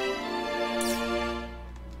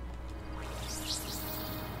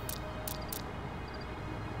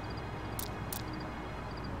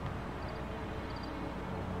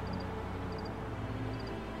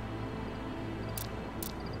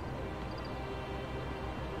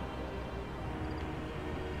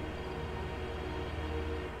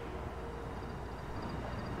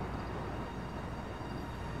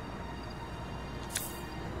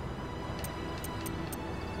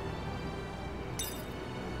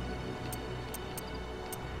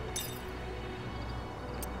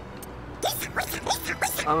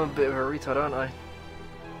 I'm a bit of a retard, aren't I?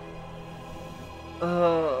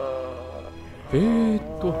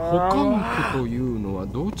 保管庫というのは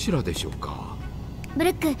どちらでしょうか。ブ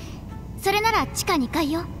ルック、それなら地下2階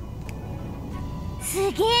よ。す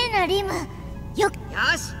げえなリム。よし、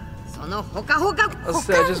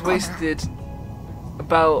I just wasted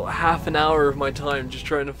about half an hour of my time just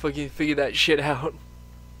trying to fucking figure that shit out.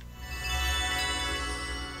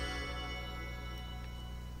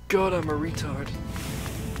 God, I'm a retard.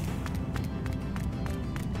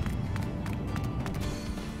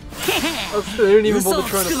 I don't even bother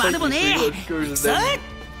trying to fight me, so let's go to them instead.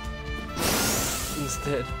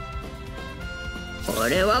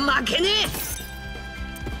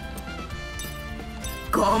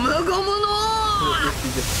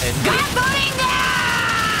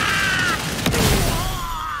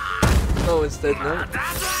 Oh, instead, no.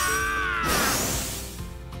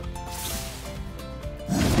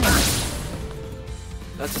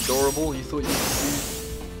 That's adorable. You thought you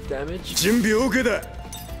could do damage? 準備 OK だ。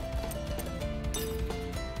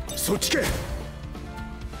そっちか。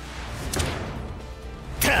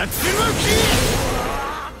竜巻。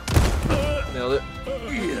Nailed it.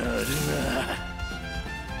 やるな。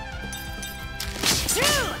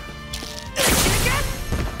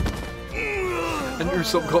 And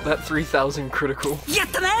Usopp got that 3000 critical.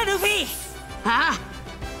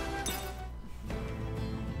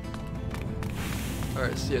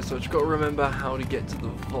 Alright, so yeah, so I just gotta remember how to get to the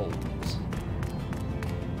vault.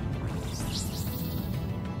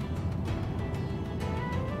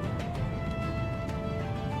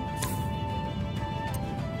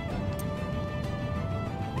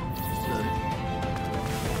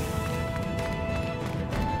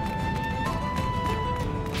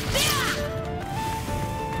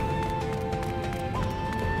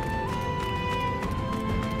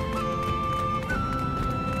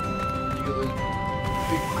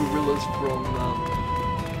 Gorillas from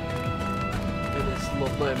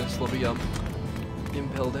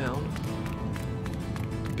Impel Down.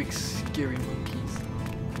 Big scary monkeys.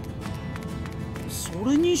 そ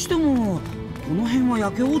れにしてもこの辺は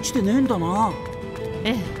焼け落ちてねえんだな。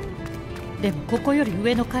ええ。でもここより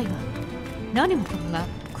上の階は何もかもが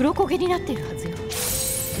黒焦げになっているはずよ。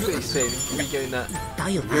Really saving to regain that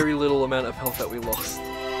very little amount of health that we lost.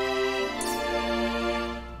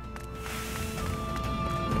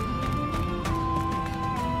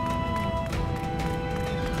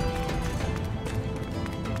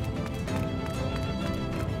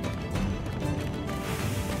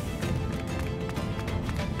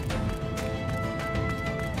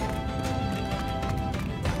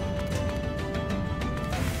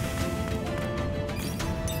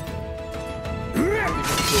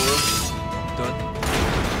 Done.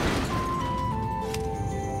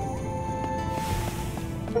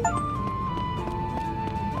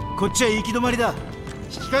 こっちは行き止まりだ。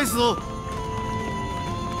引き返すぞ。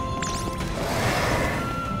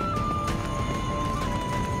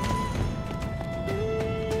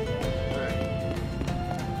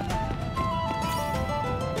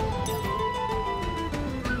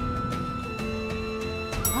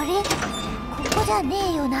あれ、ここじゃね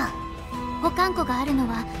えよな。保管庫があるの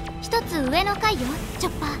は一つ上の階よ、チョ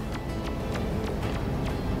ッパー。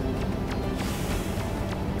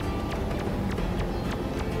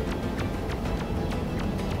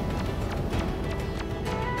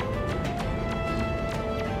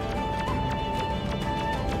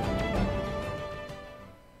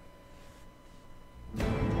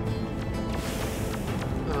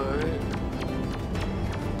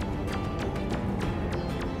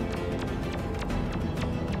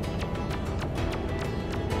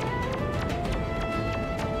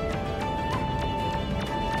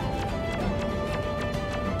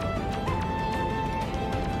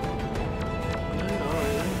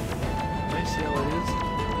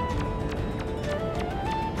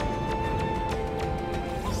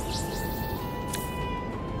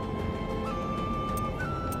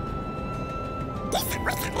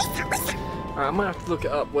Alright, I might have to look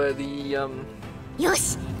it up where theよ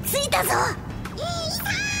し、着いたぞ。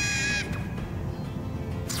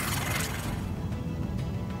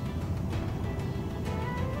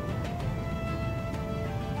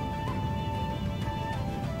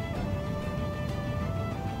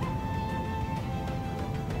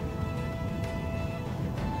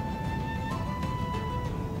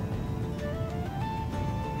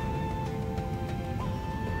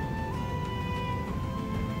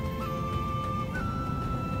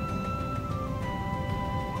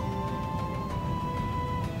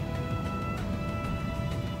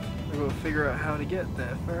We'll figure out how to get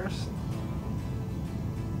there first.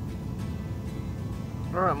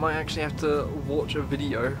 Alright, might actually have to watch a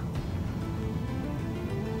video.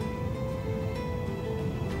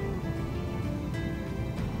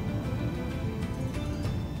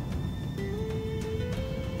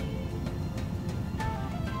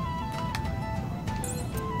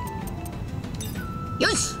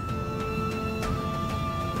 Yosh!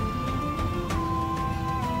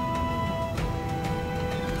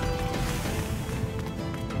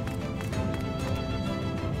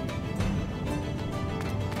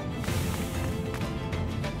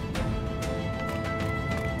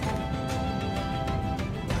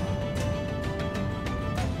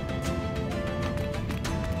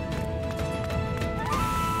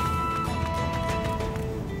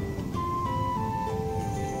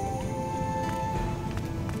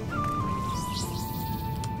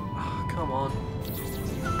 Come on.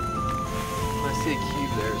 I see a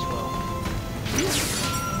cube there as well.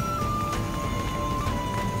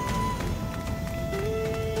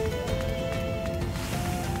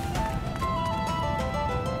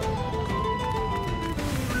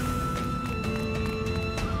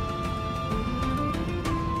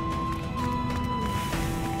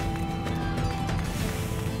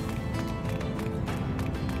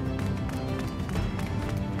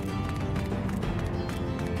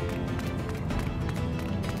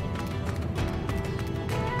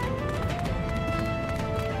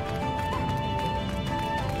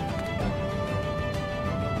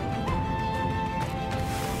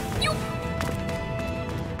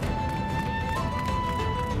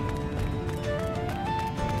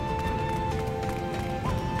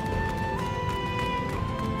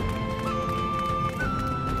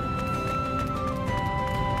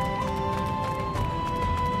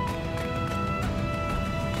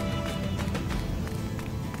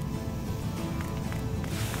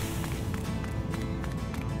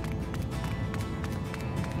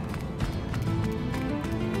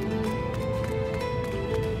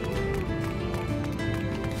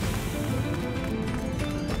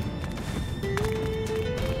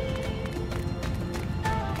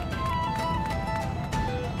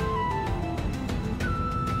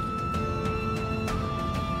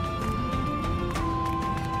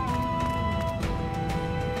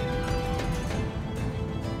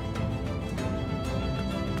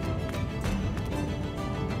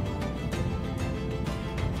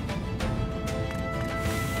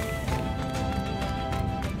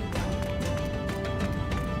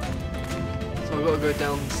 I've got to go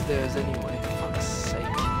downstairs anyway, for fuck's sake.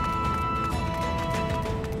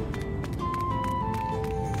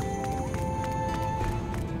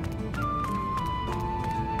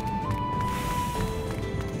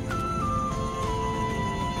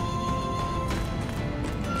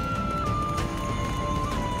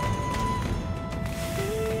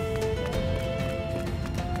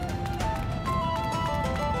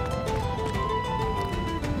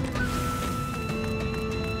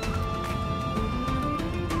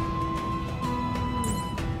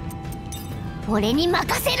俺に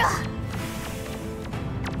任せろ。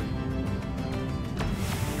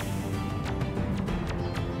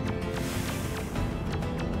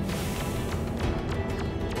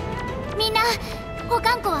みんな、保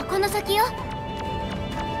管庫はこの先よ。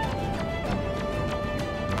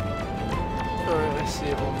Alright, I see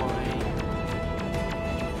it on my...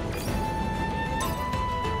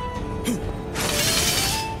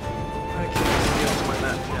 Okay, see it on my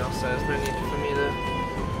map now, so there's no need for me to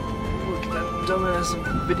look at that dumbass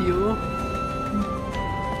video.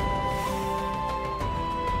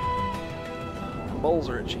 Balls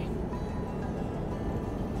are itchy.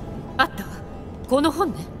 あったわ、この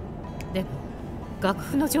本ね。でも楽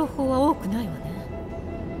譜の情報は多くないわね。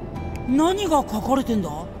何が書かれてんだ？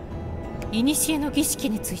古の儀式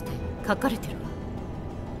について書かれてるわ。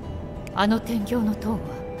あの天境の塔は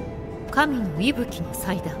神の息吹の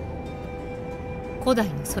祭壇。古代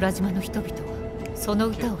の空島の人々はその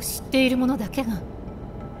歌を知っている者だけが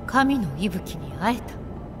神の息吹に会えた。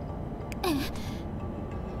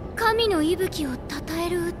神の息吹を称え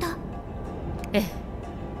る歌。ええ、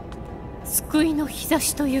救いの日差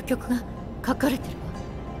しという曲が書かれてるわ。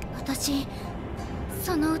私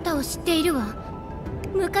その歌を知っているわ。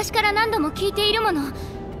昔から何度も聴いているもの。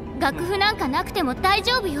楽譜なんかなくても大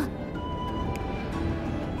丈夫よ。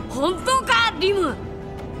本当か、リム？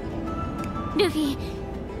ルフィ、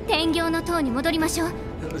天行の塔に戻りましょう。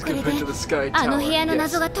これであの部屋の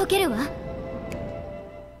謎が解けるわ。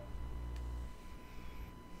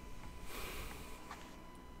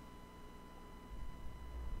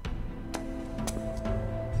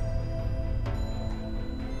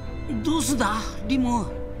どうすんだ、リム？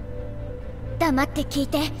黙って聞い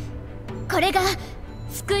て。これが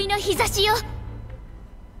救いの日差しよ。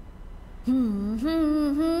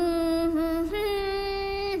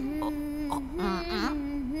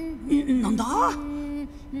なんだ？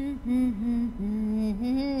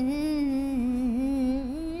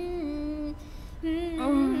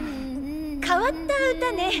変わった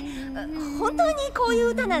歌ね。本当にこういう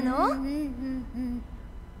歌なの？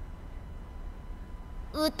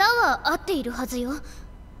歌は合っているはずよ。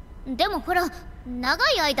でもほら、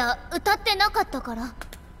長い間歌ってなかったから。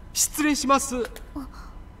失礼します。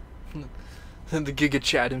Then the Giga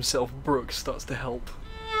Chad himself, Brooke, starts to help.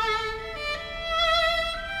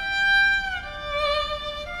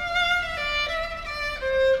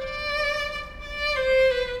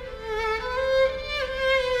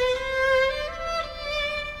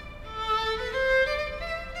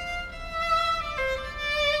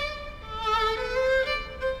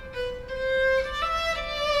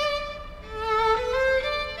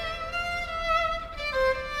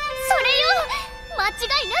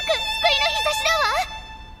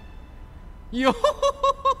 よ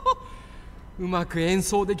うまく演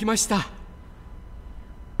奏できました。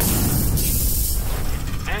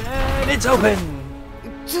It's open!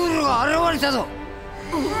 ツールが現れたぞ。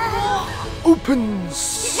Open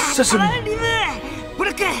sesame! リム、ブ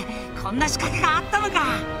ルック、こんな仕掛けがあったの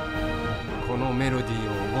か。このメロディー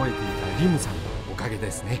を覚えていたリムさんのおかげ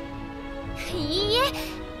ですね。いいえ、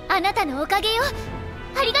あなたのおかげよ。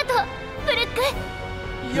ありがとう、ブルック。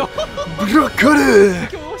よブルックル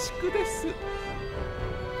恐縮です。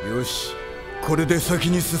よし、これで先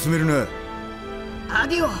に進めるな。ア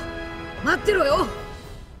ディオ、待ってろよ。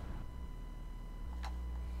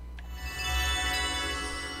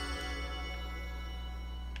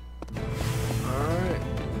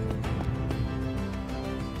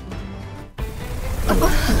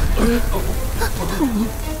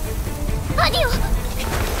アディオ、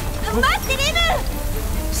待ってリム。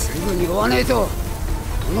すぐに追わねえと。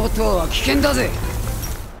この塔は危険だぜ。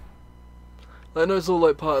I know it's all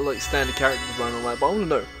like part of like standard character design and all that, but I want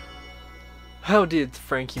to know, how did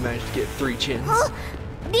Frankie manage to get 3 chins?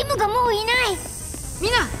 リムがもういない。み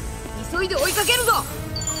んな急いで追いかけるぞ。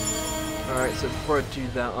 Alright, so before I do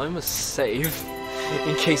that, I must save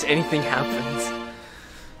in case anything happens.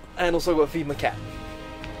 And also got to feed my cat.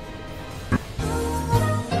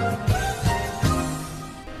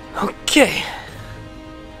 Okay.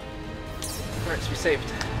 Alright, so we saved.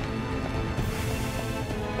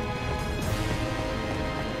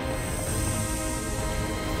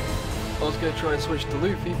 I was going to try and switch to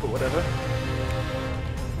Luffy, but whatever.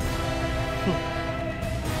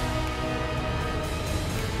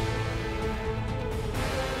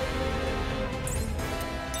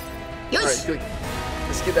 Alright, good.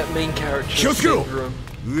 Let's get that main character. 気をつけろ。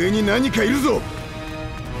上に何かいるぞ。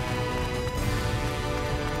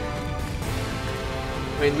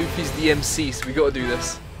I mean, Luffy's the MC, so we gotta do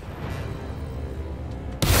this.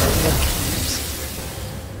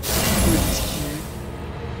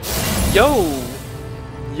 Yo!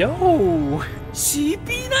 Yo!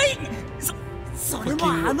 CP9! それも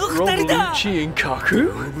あのFucking 二人だ。 Robelucci and Kaku?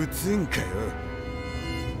 動物園かよ。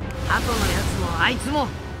後のやつもあいつも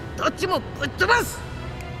どっちもぶっ飛ばす。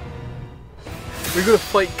 We're gonna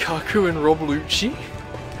fight Kaku and Robelucci?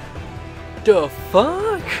 The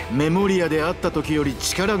fuck? メモリアで会った時より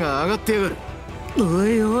力が上がってやがる。お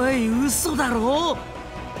いおい、嘘だろ。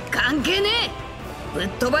関係ねえ。ぶっ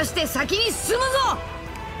飛ばして先に進むぞ。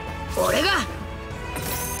俺が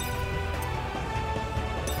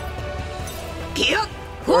ギア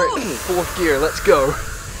Alright, 4th gear, let's go.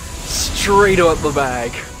 Straight up the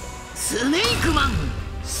bag. スネークマン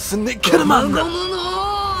Snake Man! ゴムの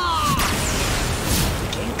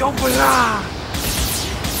King Cobra!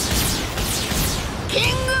 キン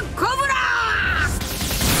グコブラ。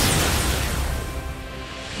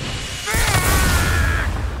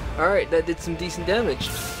 Alright, that did some decent damage.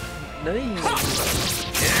 Nice.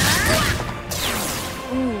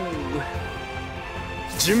 Ooh.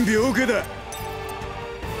 準備 OK だ。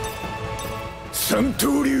三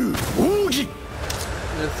刀流奥義。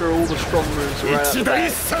 I'm gonna throw all the strong moves right out the 一大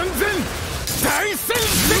bag. 三千大戦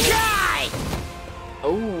世界。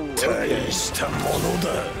 Oh, okay. 大したものだ。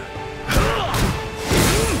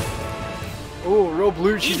 Oh,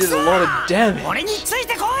 Robelucci did a lot of damage. 俺につい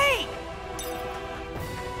てこい。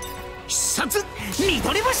必殺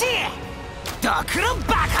緑星ドクロ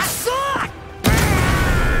爆発ぞ。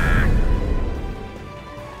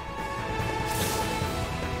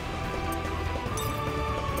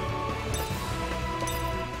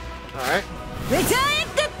 Alright. ウェザーエッ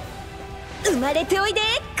グ生まれておいで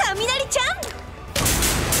雷ちゃん。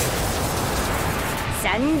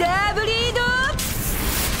サンダーブリード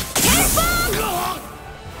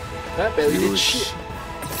That barely did shit.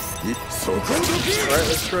 Alright,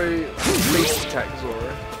 let's try base attack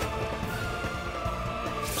Zora.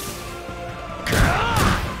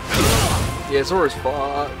 Yeah, Zora's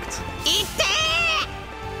fucked.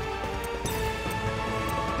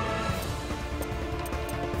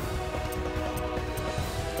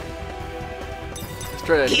 Let's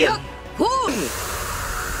try that again.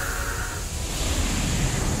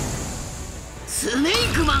 スネー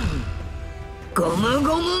クマンゴム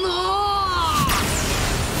ゴムの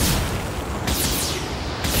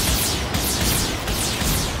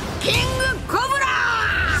キングコブラ。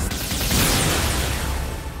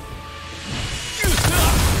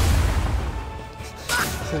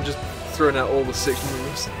 I'm just throwing out all the sick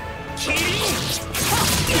moves.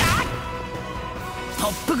 ト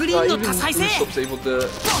ップグリーン Even の多彩性。 Usopp's able to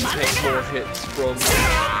take more hits from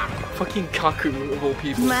fucking Kaku of all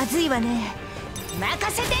people. まずいわね。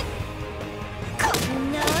任せて。こ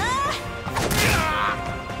んな。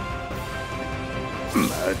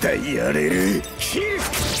まだやれる。切る。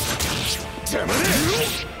邪魔だ。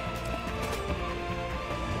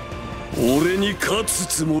俺に勝つ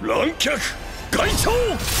つも乱脚外長。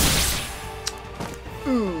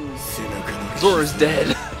背中の Zora's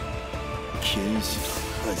dead. 刑事の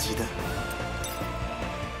恥だ。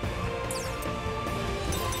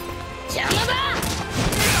邪魔だ。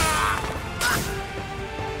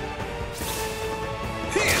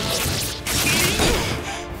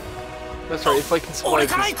That's right, if I can survive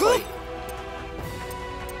this fight.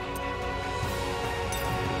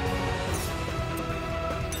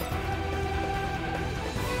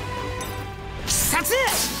 必殺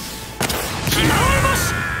ひまわり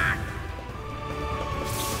星。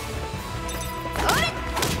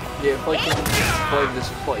 Yeah, if I can survive this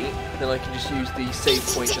fight, then I can just use the save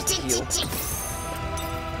point just to heal.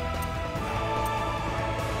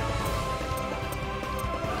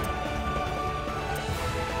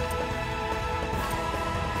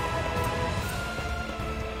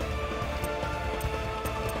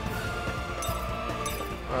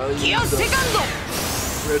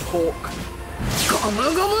 Red Hawk. ゴ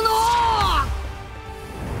ムゴムの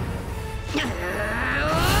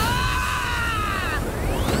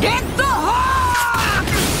レッドホー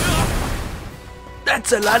ク。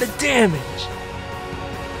 That's a lot of damage.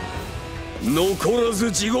 残らず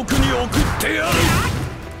地獄に送ってやる。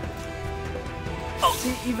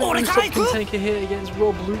 See, even Usopp can take a hit against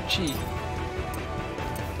Rob Lucci.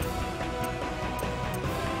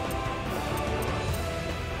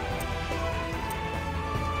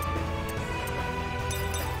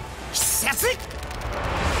 必殺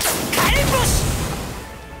火炎星。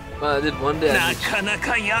 Well, I did one damage. なかな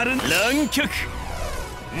かやる。乱脚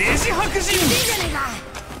ねじ白人。いいじゃねえか。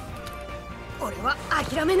俺は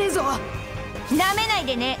諦めねえぞ。なめない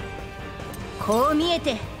でね。こう見え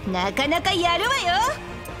てなかなかやるわよ。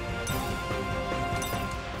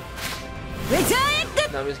ウェザーエ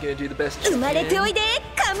ッグ。 Nami's gonna do the best. 生まれておいで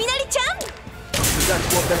雷ちゃん。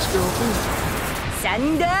 That's what best girl do. サ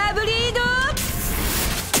ンダーブリード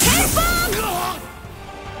テンポン。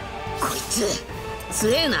こいつ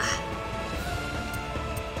強えな。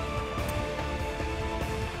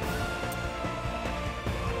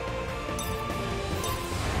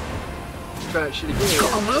 Try that shit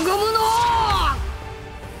again. ゴムゴムの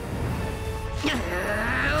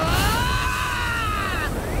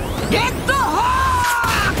レッドホー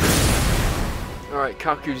ク。 Alright,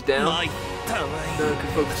 Kaku's down. Now I can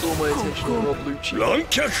focus all my attention on Rob Lucci. 乱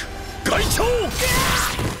脚外長。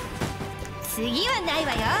次はない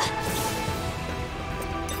わよ。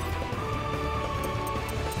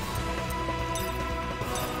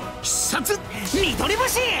 必殺緑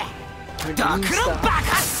星。ドクロ爆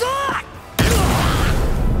発。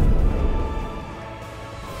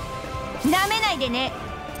なめないでね。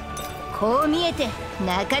こう見えて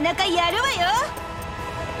なかなかやるわよ。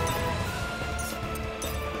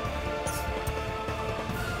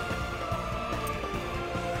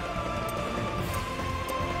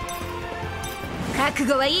覚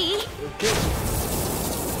悟はいい？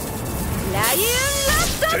ライオンラ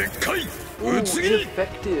ット。でっかい Ooh,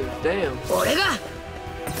 ineffective. Damn. 俺が。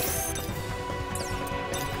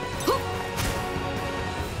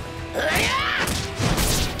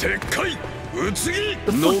 でっかいうつぎ。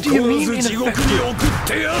残らず地獄に送っ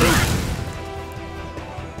てやる。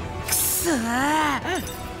くそー。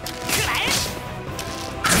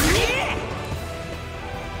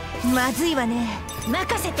まずいわね。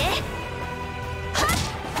任せて。はっ。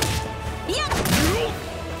いや。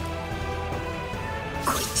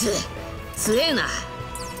こいつ強えな。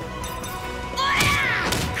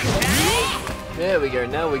 There we go.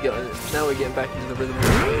 Now we're getting back into the rhythm of the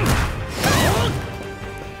game.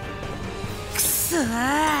 くそ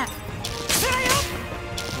ー。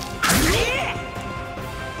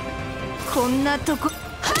こんなとこ。はっ。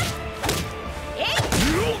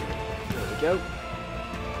There we go.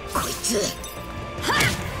 こいつ。はっ。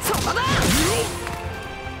そこだ。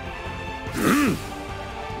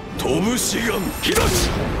飛ぶ志願キラチ。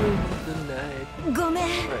ごめん。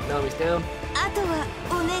 Alright, Nami's down. あとは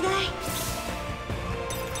お願い。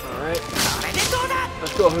 Alright.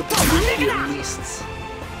 I've got to hope that he at least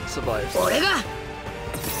survives. 俺が。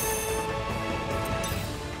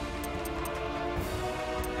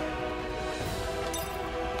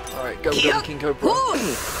 Alright, go King Cobra.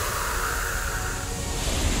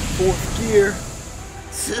 Fourth gear.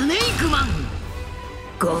 スネークマン。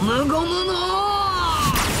ゴムゴムの。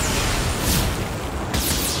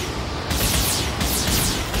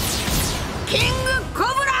 キングコ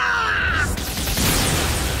ブラ。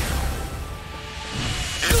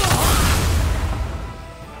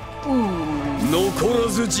 残ら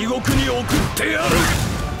ず地獄に送ってやる。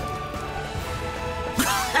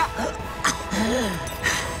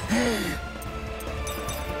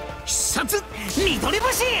必殺緑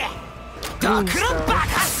星ドクロ爆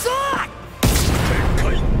発走でっ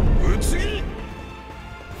かいうつぎ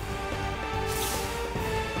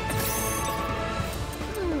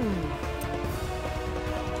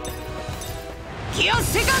ギア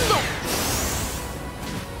セカンド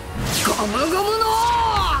ゴムゴムの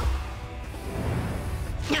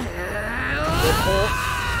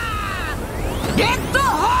レッド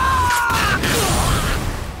ホー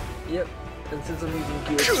Yep, and since I'm using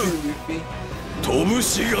Gear 2 Luffy, トム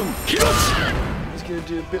シガンキラ he's gonna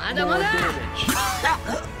do a bit more damage.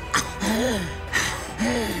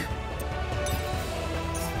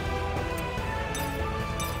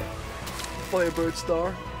 Firebird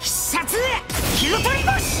Star. 必殺気を取り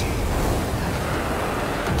星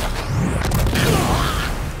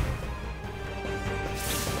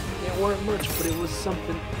It weren't much, but it was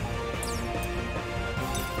something.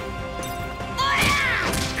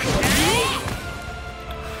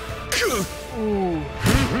 Ooh.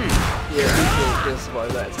 Yeah, Usopp didn't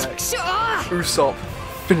survive that attack. Usopp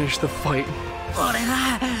finished the fight. 俺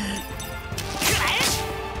は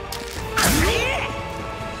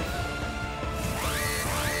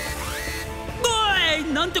おい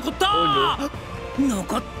なんてこった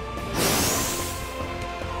残っ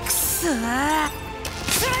くそー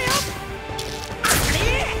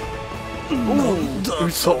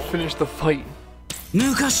Usopp finished the fight.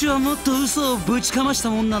 昔はもっと嘘をぶちかました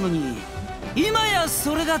もんなのに今や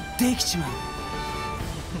それができちまう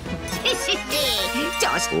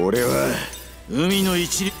俺は海の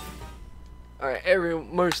一流 Alright,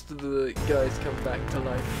 most of the guys come back to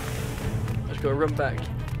life. I just gotta run back,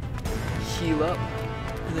 heal up,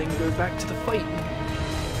 and then go back to the fight.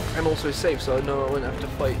 And also save, so I know I won't have to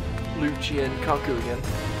fight Lucci and Kaku again.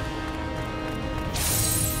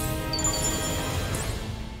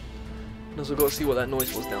 And also got to see what that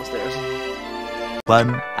noise was downstairs.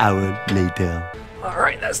 1 hour later.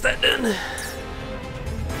 Alright, that's that done.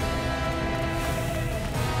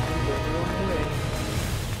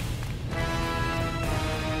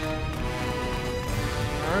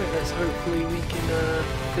 Alright, let's hopefully we can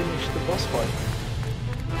finish the boss fight.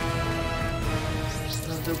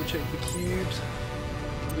 Just double check the cubes.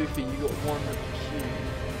 Luffy, you got 1 cube.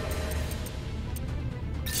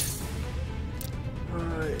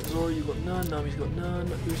 Alright, Zoro, you got none, Nami's got none,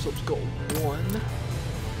 Usopp's got 1.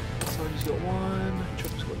 Sanji's got 1,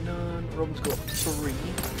 Chopper's got none, Robin's got 3. Okay,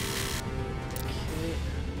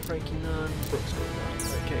 Frankie none, Brooks got none.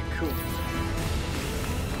 Okay, cool.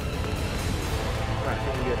 Right, I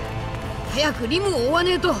think we're good. 早くリムを追わ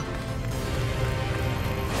ねえと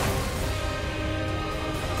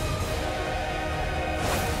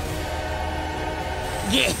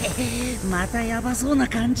またヤバそうな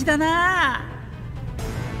感じだな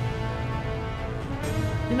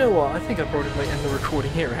You know what, I think I probably might end the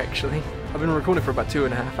recording here actually. I've been recording for about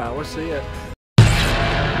 2.5 hours, so yeah.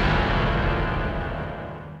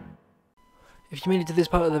 If you made it to this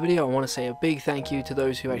part of the video, I want to say a big thank you to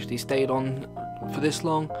those who actually stayed on for this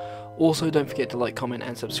long. Also, don't forget to like, comment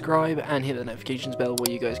and subscribe, and hit the notifications bell where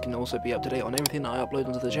you guys can also be up to date on everything that I upload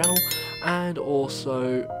onto the channel. And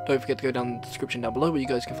also, don't forget to go down in the description down below where you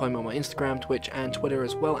guys can find me on my Instagram, Twitch and Twitter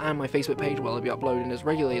as well, and my Facebook page where I'll be uploading as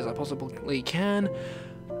regularly as I possibly can.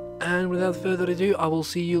 And without further ado, I will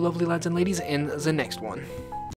see you lovely lads and ladies in the next one.